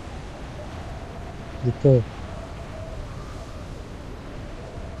 బలిసిందా ఇత్తు.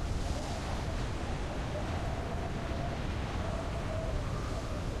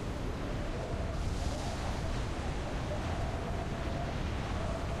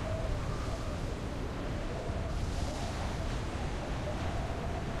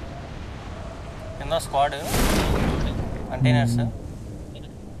 కింద స్క్వాడ్ కంటైనర్స్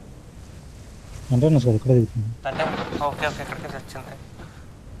అంటే నా సార్ ఇక్కడ దిగుతుంది. అంటే ఓకే ఓకే ఇక్కడికి వచ్చింది.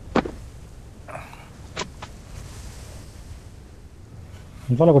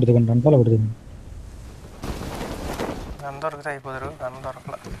 వెనకాల ఒకటి దిగండి, వెనకాల ఒకటి దిగండి. గన్ దొరికితే అయిపోతారు, గన్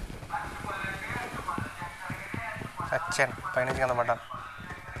దొరకలే. వచ్చాను పైనుంచి కింద పడ్డాను.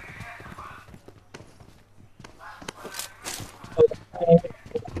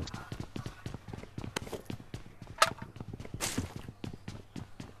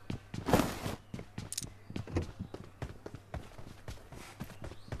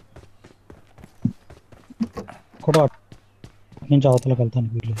 కూడా నుంచి అవతలకు వెళ్తాను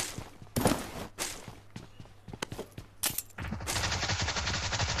వీళ్ళు.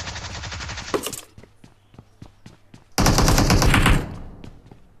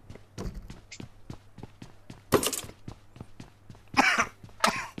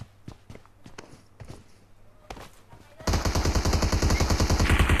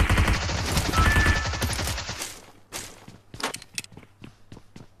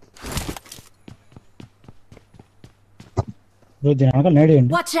 బ్రో దీని వెనకాల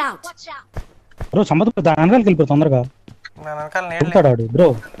నేడేయండి Watch out! బ్రో. సంబంధ దాని వెనకాలకి వెళ్ళిపోయి తొందరగా నా వెనకాల వెళ్తాడు ఆడు బ్రో.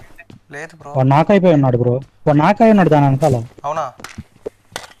 లేదు బ్రో, వాడు నాకైపోయి ఉన్నాడు బ్రో, వాడు నాకై ఉన్నాడు దాని వెనకాల. అవునా?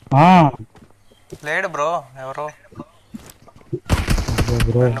 ఆ లేడు బ్రో, ఎవరో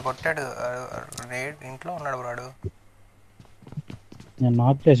బ్రో నన్ను కొట్టాడు. ఇంట్లో ఉన్నాడు బ్రో వాడు. నేను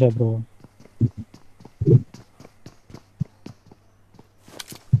నాక్ చేసా బ్రో.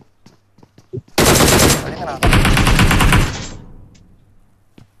 పడింది నాకు.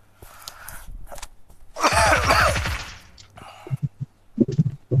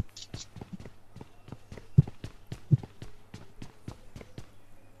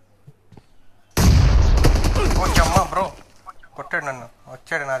 బ్రో కొట్టాడు నన్ను,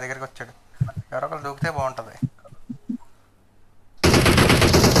 వచ్చాడు నా దగ్గరికి వచ్చాడు. ఎవరో ఒకరు దూకితే బాగుంటుంది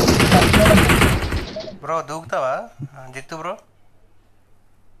బ్రో. దూకుతావా జిత్తు బ్రో?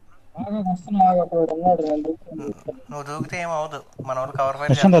 నువ్వు దూకితే ఏం అవ్వదు, మన వాళ్ళు కవర్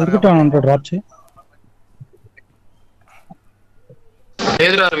ఫైర్ చేస్తారు. డ్రాప్ చేయి.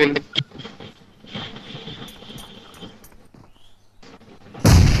 లేదురా అరవింద్,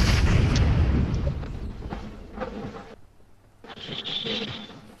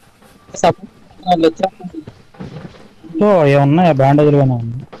 ఏమన్నా బ్యాండేజ్లు కానీ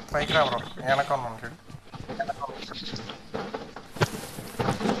ఉంది. పైకి రా బ్రో, వెనక ఉన్నాను చూడు.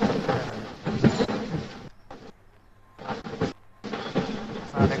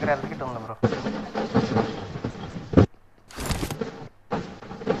 నా దగ్గర హెల్త్ కిట్ ఉంది బ్రో.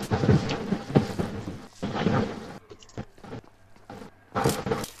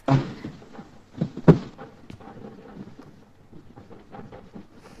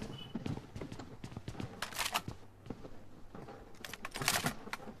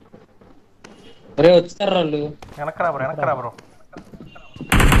 వచ్చారు వాళ్ళు. వెనకరా బ్రో, వెనకరా బ్రో.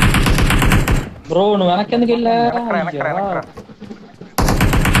 బ్రో నువ్వు వెనక్కి ఎందుకు వెళ్ళా? వెనకరా.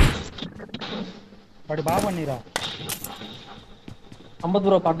 వాడి బాబు నీరా అంబద్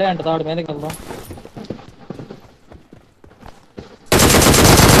బ్రో పడ్డాయంట, తాడు మీదకి వెళ్దాం.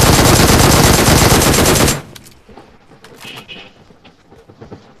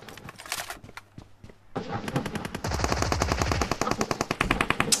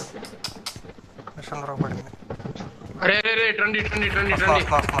 పడింది. అరే రే రే రండి రండి రండి రండి.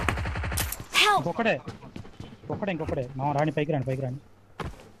 ఇంకొకడే మా రాణి. పైకి రాని.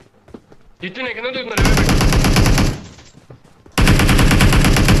 జిత్తు నేను కింద దూకుతున్నా.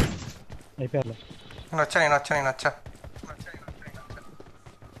 అయిపోయారు. నేను వచ్చా.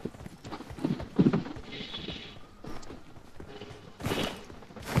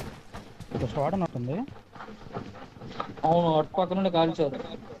 స్క్వాడ్ ఉన్నట్టుంది. అవును అటు పక్క నుండి కాల్చారు.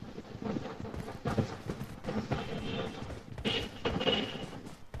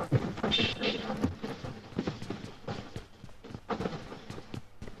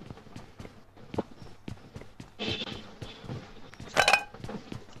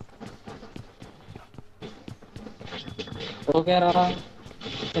 ఓకేరా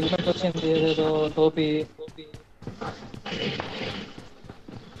హెల్మెట్ వచ్చింది ఏదేదో టోపీ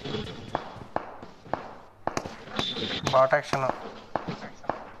బాట్ యాక్షన్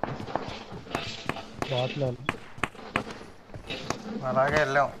బాట్లో అలాగే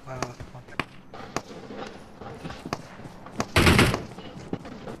వెళ్ళాం.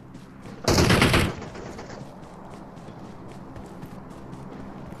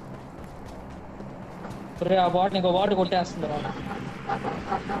 ఆ బాట్ ఇంకో బాట్ కొట్టేస్తుందిరా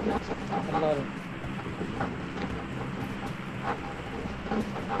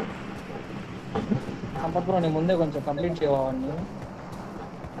సంపత్ బ్రో నీ ముందే కొంచెం కంప్లీట్ చేయవాడిని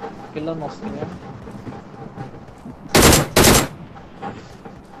కిల్లర్ వస్తుంది.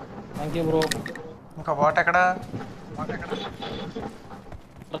 Thank you bro. ఇంకా బాట్ ఎక్కడ?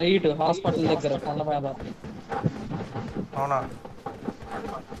 రైట్ హాస్పిటల్ దగ్గర కొండ మీద. అవునా?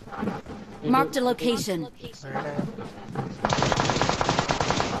 Marked a location.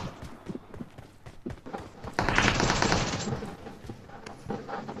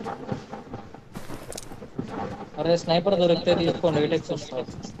 అరే స్నైపర్ దొరికితే తీసుకోండి వీటెక్స్ వస్తా.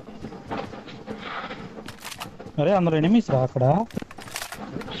 అరే అందరూ ఎనిమిస్ రా అక్కడ.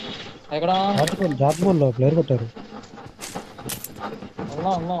 ఎక్కడ? జాత్బూల్లో ప్లేయర్ కొట్టారు.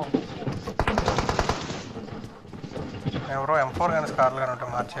 ఎవరో M4 కానీ స్కార్లు కానీ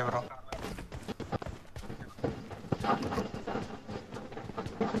ఉంటాయి మార్చి ఎవరో.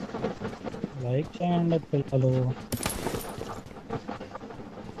 లైక్ చేయండి పిల్లలు.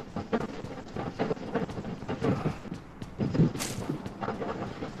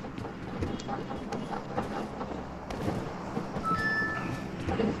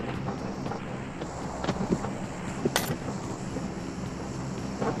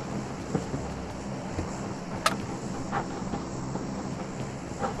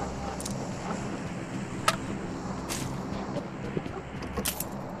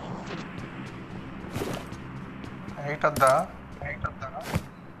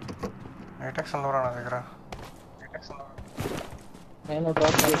 ఎయిటెక్స్ ఉందా నా దగ్గర? నేను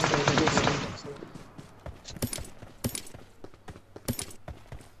డ్రాప్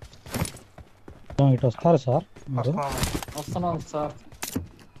ఇటు వస్తారు సార్. వస్తున్నాను సార్.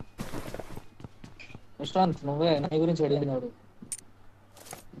 విశ్రాంత్ నువ్వే నీ గురించి అడిగినాడు.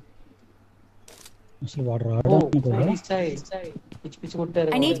 అసలు వాడు రావడానికి పిచ్చి పిచ్చి కొట్టారు.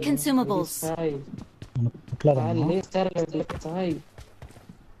 I need consumables.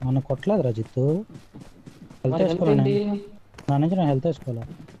 మన కొట్టలేదు రజిత్. హెల్త్ వేసుకోవాలి. నా నుంచి నేను హెల్త్ వేసుకోవాలి.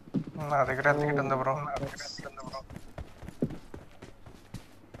 నా దగ్గర హెల్త్ కిట్ ఉంది బ్రో.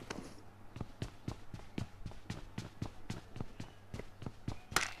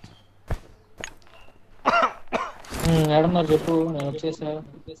 ఏడన్నారు చెప్పు, నేను వచ్చేసా.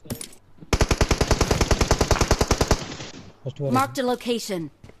 Marked a location.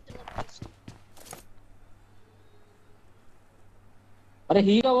 అరే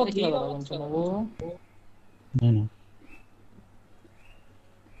హీరో అవుతుంది కదా కొంచెం నువ్వు. నేను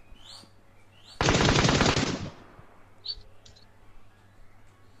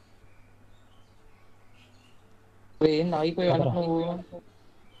ఏం ఆగిపోయావు అంటే నువ్వు.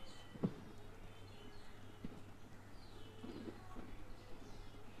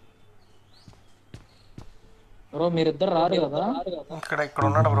 బ్రో మీరిద్దరు రారు కదా. ఇక్కడ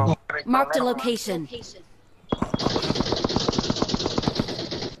ఉన్నాడు బ్రో. Marked a location.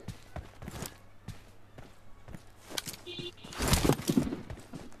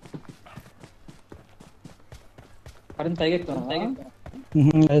 అరే తగ్గెక్కుతాను.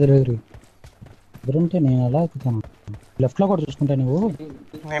 ఎదురుంటే నేను ఎలా ఎక్కుతాను? లెఫ్ట్ లో కూడా చూసుకుంటా నువ్వు.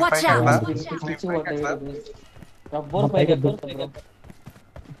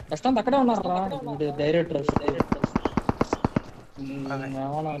 ప్రస్తుతం అక్కడే ఉన్నారా డైరెక్టర్?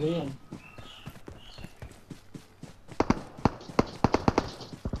 ఏమన్నది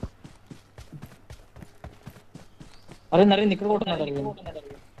అరే నరేంద్ర ఇక్కడ కొట్టున్నాడు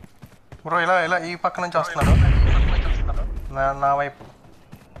బ్రో. ఇలా ఈ పక్క నుంచి వస్తున్నాడు నా వైపు.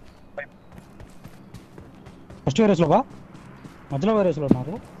 ఫస్ట్ వైరస్ లో బా మధ్యలో వైరస్ లో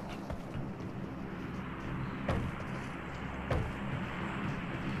ఉన్నారు.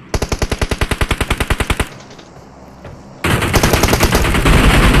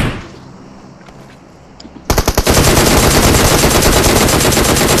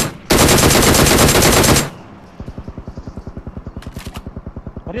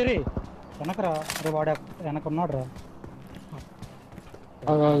 అరే రే వెనకరా. అరే వాడు వెనక ఉన్నాడు రా.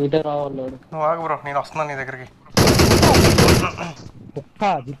 ఇటే రావాలి. నువ్వు ఆగు బ్రో, నేను వస్తున్నాను నీ దగ్గరికి. ఒక్క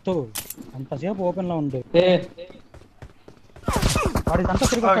జిత్తు అంతసేపు ఓపెన్ లో ఉండు. వాడి అంతా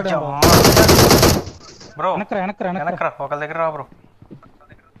తిరిగి బ్రో వెనక్రా ఒకళ్ళ దగ్గర రా బ్రో.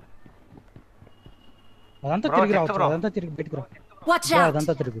 అదంతా Bro, తిరిగి చెప్తా రావచ్చు bro. అదంతా తిరిగి బయటికి రా Watch బ్రో, out!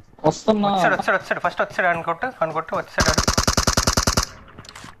 అదంతా తిరిగి వస్తున్నా. వచ్చాడు ఫస్ట్ వచ్చాడు అనుకొట్టు వచ్చాడు.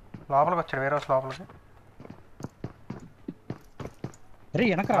 లోపలికి వచ్చాడు వేరే లోపలికి. అరే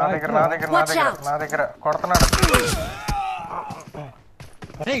వెనక్రా Watch out. నా దగ్గర కొడుతున్నాడు.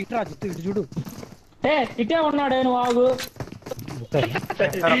 అరే ఇటురా జిత్తు ఇటు చూడు ఇటే ఉన్నాడే నువ్వు ఆగు.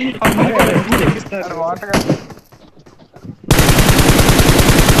 అది వాటగా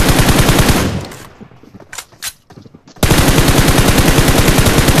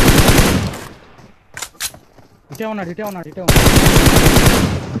ఇటే ఉన్నాడు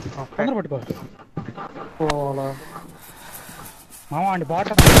తొందర పట్టుకో మామ అండి బాట.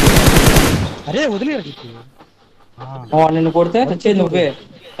 అరే వదిలేరు జిత్తు నిన్ను కొడితే తెచ్చేది నువ్వే.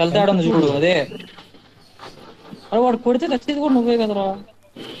 వెళ్తాడు చూడు అదే. అరే వాడు కొడితే తెచ్చేది కూడా నువ్వే కదరా.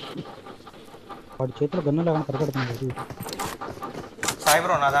 వాడి చేతిలో గన్ను లేకుండా పరిగెడుతున్నాడు. సాయి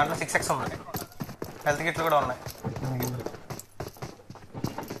బ్రో నా దాంట్లో 6x ఉంది. హెల్త్ కిట్లు కూడా ఉన్నాయి.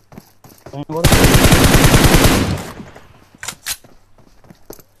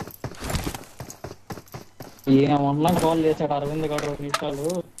 ఏమన్నా కాల్ చేశాడు అరవింద్ గారు 2 నిమిషాలు.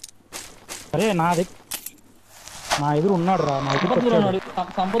 అరే నా ఎదురు ఉన్నాడు రా. నా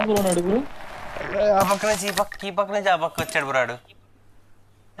సంపత్ బ్రో అడుగు. ఆ పక్క నుంచి ఈ పక్క నుంచి ఆ పక్క వచ్చాడు బ్రాడు.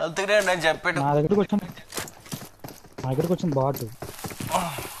 హెల్త్ నేను చెప్పాడు. నా దగ్గరికి వచ్చింది బాట్.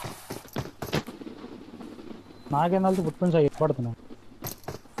 నాకేం వెళ్తే పుట్టుకొని సార్ పడుతున్నా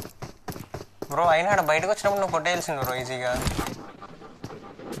బ్రో. అయినా బయటకు వచ్చినప్పుడు నువ్వు కొట్టేయాల్సింది బ్రో ఈజీగా.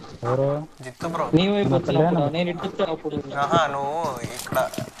 ఎవరో జిత్తు బ్రో. నీ వైపు వచ్చినప్పుడు నేను ఇటు వచ్చేటప్పుడు నువ్వు ఇక్కడ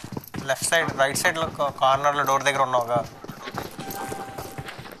లెఫ్ట్ సైడ్ రైట్ సైడ్ లో కార్నర్ లో డోర్ దగ్గర ఉన్నావుగా.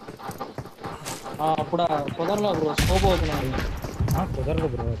 అప్పుడు కుదరలో బ్రో స్కోప్ అవుతున్నాడు. కుదరదు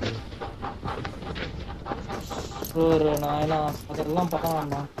బ్రో. నాయన అదెల్లం పక్కన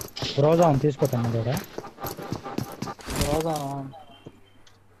అన్నా రోజా తీసుకొస్తాను కూడా. రోజా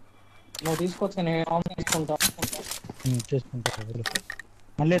నువ్వు తీసుకొచ్చి నేను తీసుకుంటా.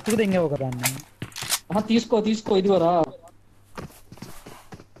 మళ్ళీ ఎత్తుకుది ఇంకే ఒక దాన్ని. తీసుకో ఇదిగోరా.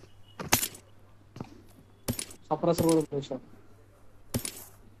 సప్రెసర్ కూడా చూసావు.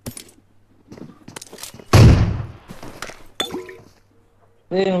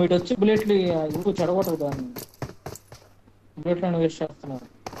 నువ్వు ఇటు వచ్చి బుల్లెట్లు ఇంకో చెడగొట్టదు దాన్ని. బుల్లెట్లను వేస్ట్ చేస్తున్నావు.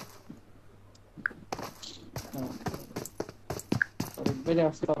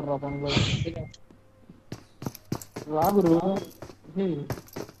 చేస్తారు రా పనులు. రాగురు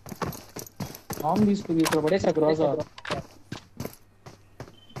ఆమ్ తీసుకుంది ఇక్కడ పడేసాకు రోజా.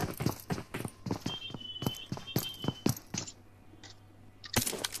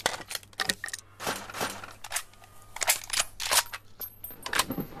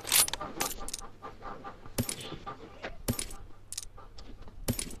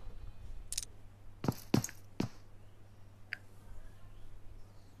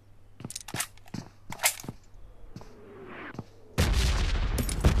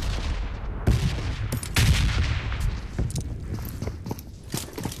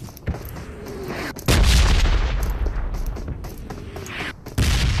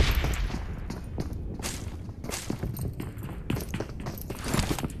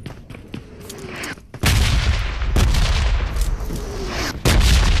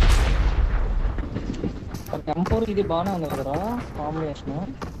 టెంపోర్ ఇది బాగానే ఉంది కదరా కాంబినేషన్.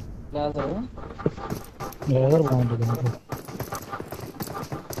 లేదర్ బాగుంటుంది.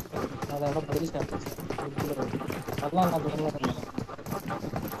 అదేమో పడి అట్లా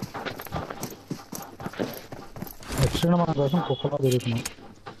రక్షణ మన కోసం కుక్కలో తిరుగుతున్నాం.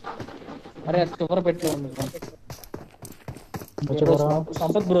 అరే చివర పెట్టి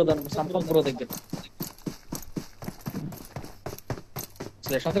సంపత్ బ్రో దగ్గర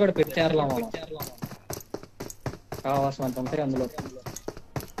యశ్వంత్ కూడా పెట్టారు కావాల్సిన అంత ఉంటాయి అందులో.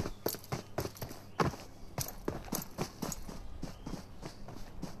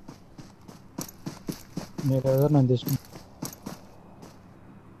 మీరు ఎవరు నేను తీసుకుంటాను.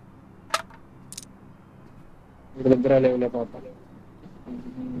 దగ్గర లేవులే పాప.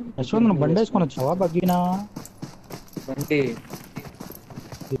 యశ్వంత్ నువ్వు బండి వేసుకొని వచ్చావా బగ్గీనా? బండి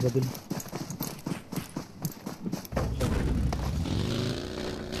బదిలీ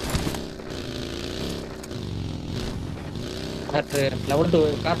level 2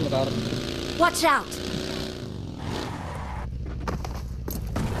 car. Watch out!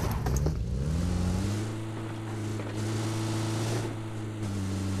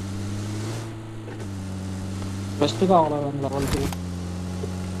 First కావాలా లెవెల్ 2.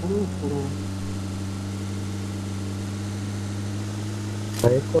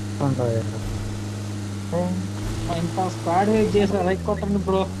 బైక్ కొట్టుకుంటా ఇంత స్క్వాడ్ వేట్ చేసి లైక్ కొట్టండి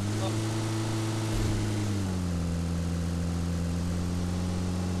బ్రో.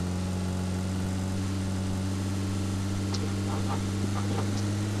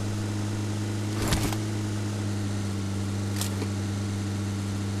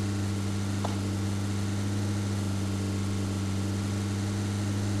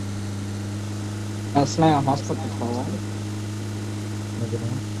 అసలు హాస్పిటల్ పోవాలి.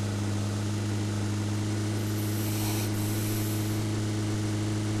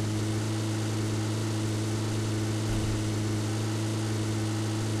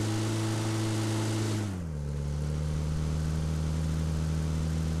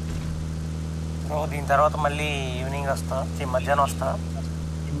 దీని తర్వాత మళ్ళీ ఈవినింగ్ వస్తా, మధ్యాహ్నం వస్తా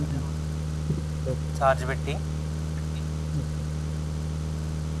ఛార్జ్ పెట్టి.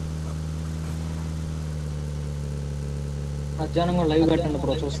 మధ్యాహ్నం కూడా లైవ్ పెట్టండి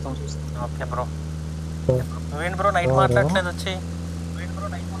బ్రో, చూస్తాం. Okay bro. నువ్వేంటి బ్రో నైట్ మాట్లాడట్లేదు వచ్చి?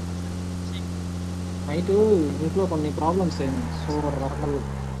 నైట్ ఇంట్లో కొన్ని ప్రాబ్లమ్స్ అయింది, సో రకలు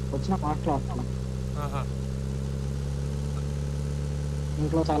వచ్చినా మాట్లాడుతున్నాం.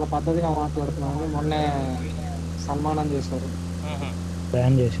 ఇంట్లో చాలా పద్ధతిగా మాట్లాడుతున్నాను. మొన్నే సన్మానం చేశారు,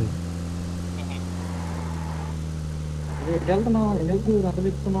 ప్లాన్ చేశారు. ఎటు వెళ్తున్నావు, ఎందుకు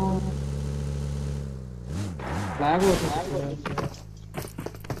రకలిస్తున్నావు? ఫ్లాగ్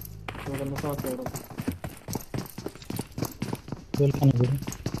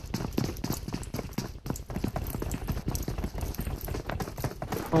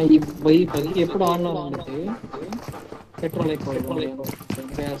ఈ బైక్ ఎప్పుడు ఆన్ లో ఉంది, పెట్రోల్ ఎక్కువ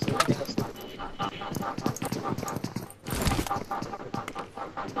గ్యాస్.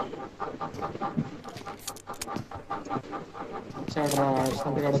 వచ్చాడు రా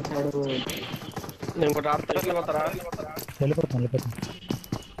సంతగాడు వచ్చాడు. నేను కూడా వెళ్ళిపోతారా? వెళ్ళిపోతాం.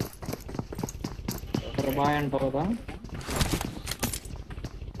 బాయ్ అంటారు కదా.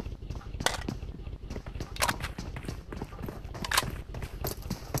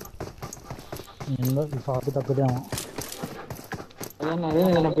 షాప్ తక్కుదేమో. అదే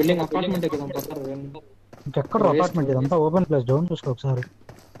ఏదైనా బిల్డింగ్ అపార్ట్మెంట్ ఎక్కుదాం. ఇంకెక్కడ అపార్ట్మెంట్, ఇదంతా ఓపెన్ ప్లేస్. డౌన్ చూసుకో ఒకసారి.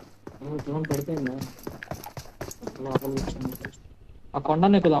 డౌన్ పడిపోయిందా? ఆ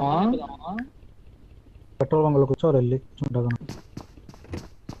కొండను ఎక్కుదామా? పెట్రోల్ బంకులో కూర్చోరు వెళ్ళి చూడగా.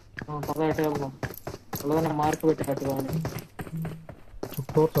 పదహారు వెళ్దాం. అలాగే మార్క్ పెట్టేట్టుగా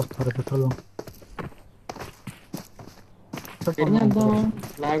చుట్టూ వస్తారు పెట్రోల్ బంక్.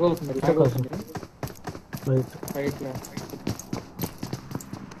 లాగ్ అవుతుంది. రైట్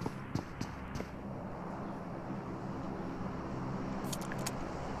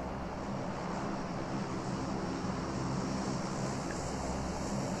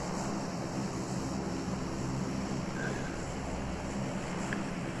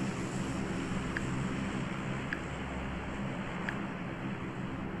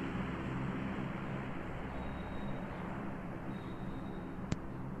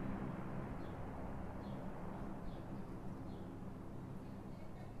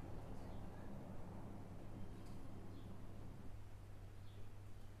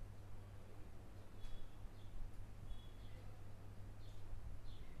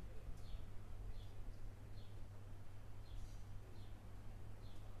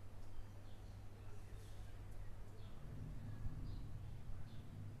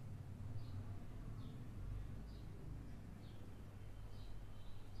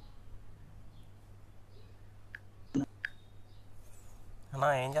అన్నా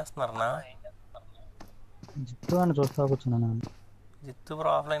ఏం చేస్తున్నారన్నా? జిత్తు అని చూస్తా కూర్చున్నాను. జిత్తు బ్రో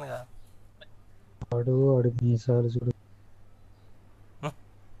ఆఫ్లైన్ గా వాడు మీసాలు చూడు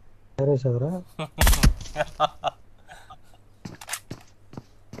సరేసావరా.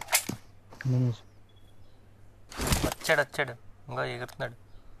 వచ్చాడు ఇంకా ఎగురుతున్నాడు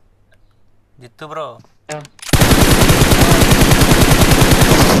జిత్తు బ్రో.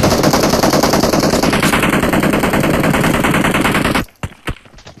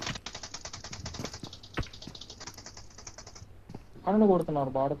 కన్ను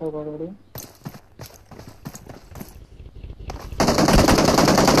కొడుతున్నారు బాడతో గొడవడి.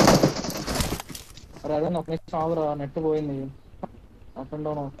 అరే అదే ఒక నిమిషం ఆగురా, నెట్ పోయింది. అప్ అండ్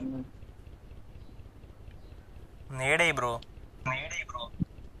డౌన్ అవుతుంది. నేడే బ్రో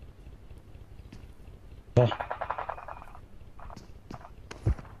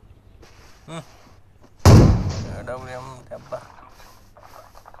దెబ్బ.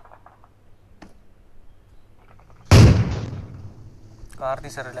 కార్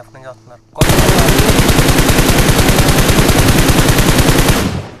తీసారు, లెఫ్ట్ నుంచి వస్తున్నారు.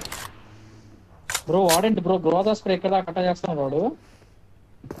 బ్రో వాడేంటి బ్రో గ్రోదా స్ప్రే ఎక్కడ కట్ట చేస్తాను వాడు.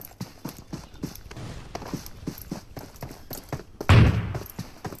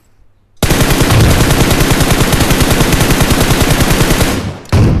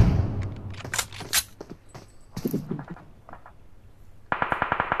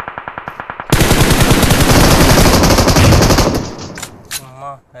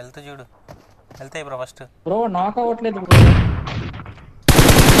 వెళ్తే చూడు. వెళ్తాయి బ్రో ఫస్ట్. బ్రో నాక్ అవ్వట్లేదు బ్రో.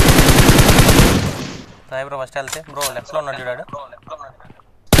 సాయి బ్రో ఫస్ట్ వెళ్తే బ్రో లెఫ్ట్లో ఉన్నాడు చూడాడు.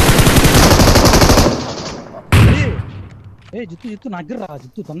 ఏ జిత్తు జిత్తు నా దగ్గర రా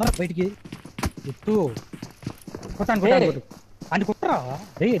జిత్తు తొందరగా బయటికి జిత్తు కొట్టాను అని కొట్టరా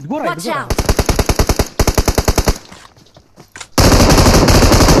రే ఎదుగురా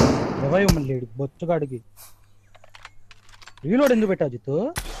రివైవ్ మళ్ళీ బొచ్చుగాడికి రీలోడ్ ఎందుకు పెట్టావు జిత్తు?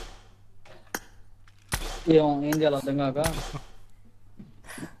 ఏం చేయాలి అర్థం కాక.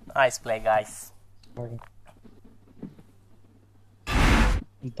 Nice play guys.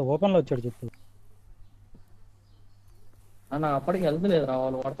 ఇంత ఓపెన్ లో వచ్చాడు జిత్తు. నాకు అప్పటికి వెళ్తలేదు రా,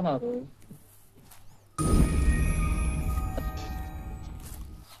 వాళ్ళు పడుతున్నారు.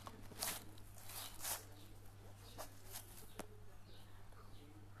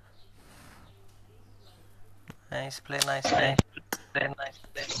 Nice play.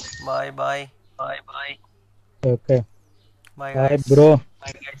 Bye. Okay. Bye guys. Bye bro.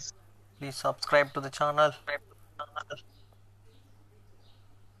 Bye guys. Please subscribe to the channel.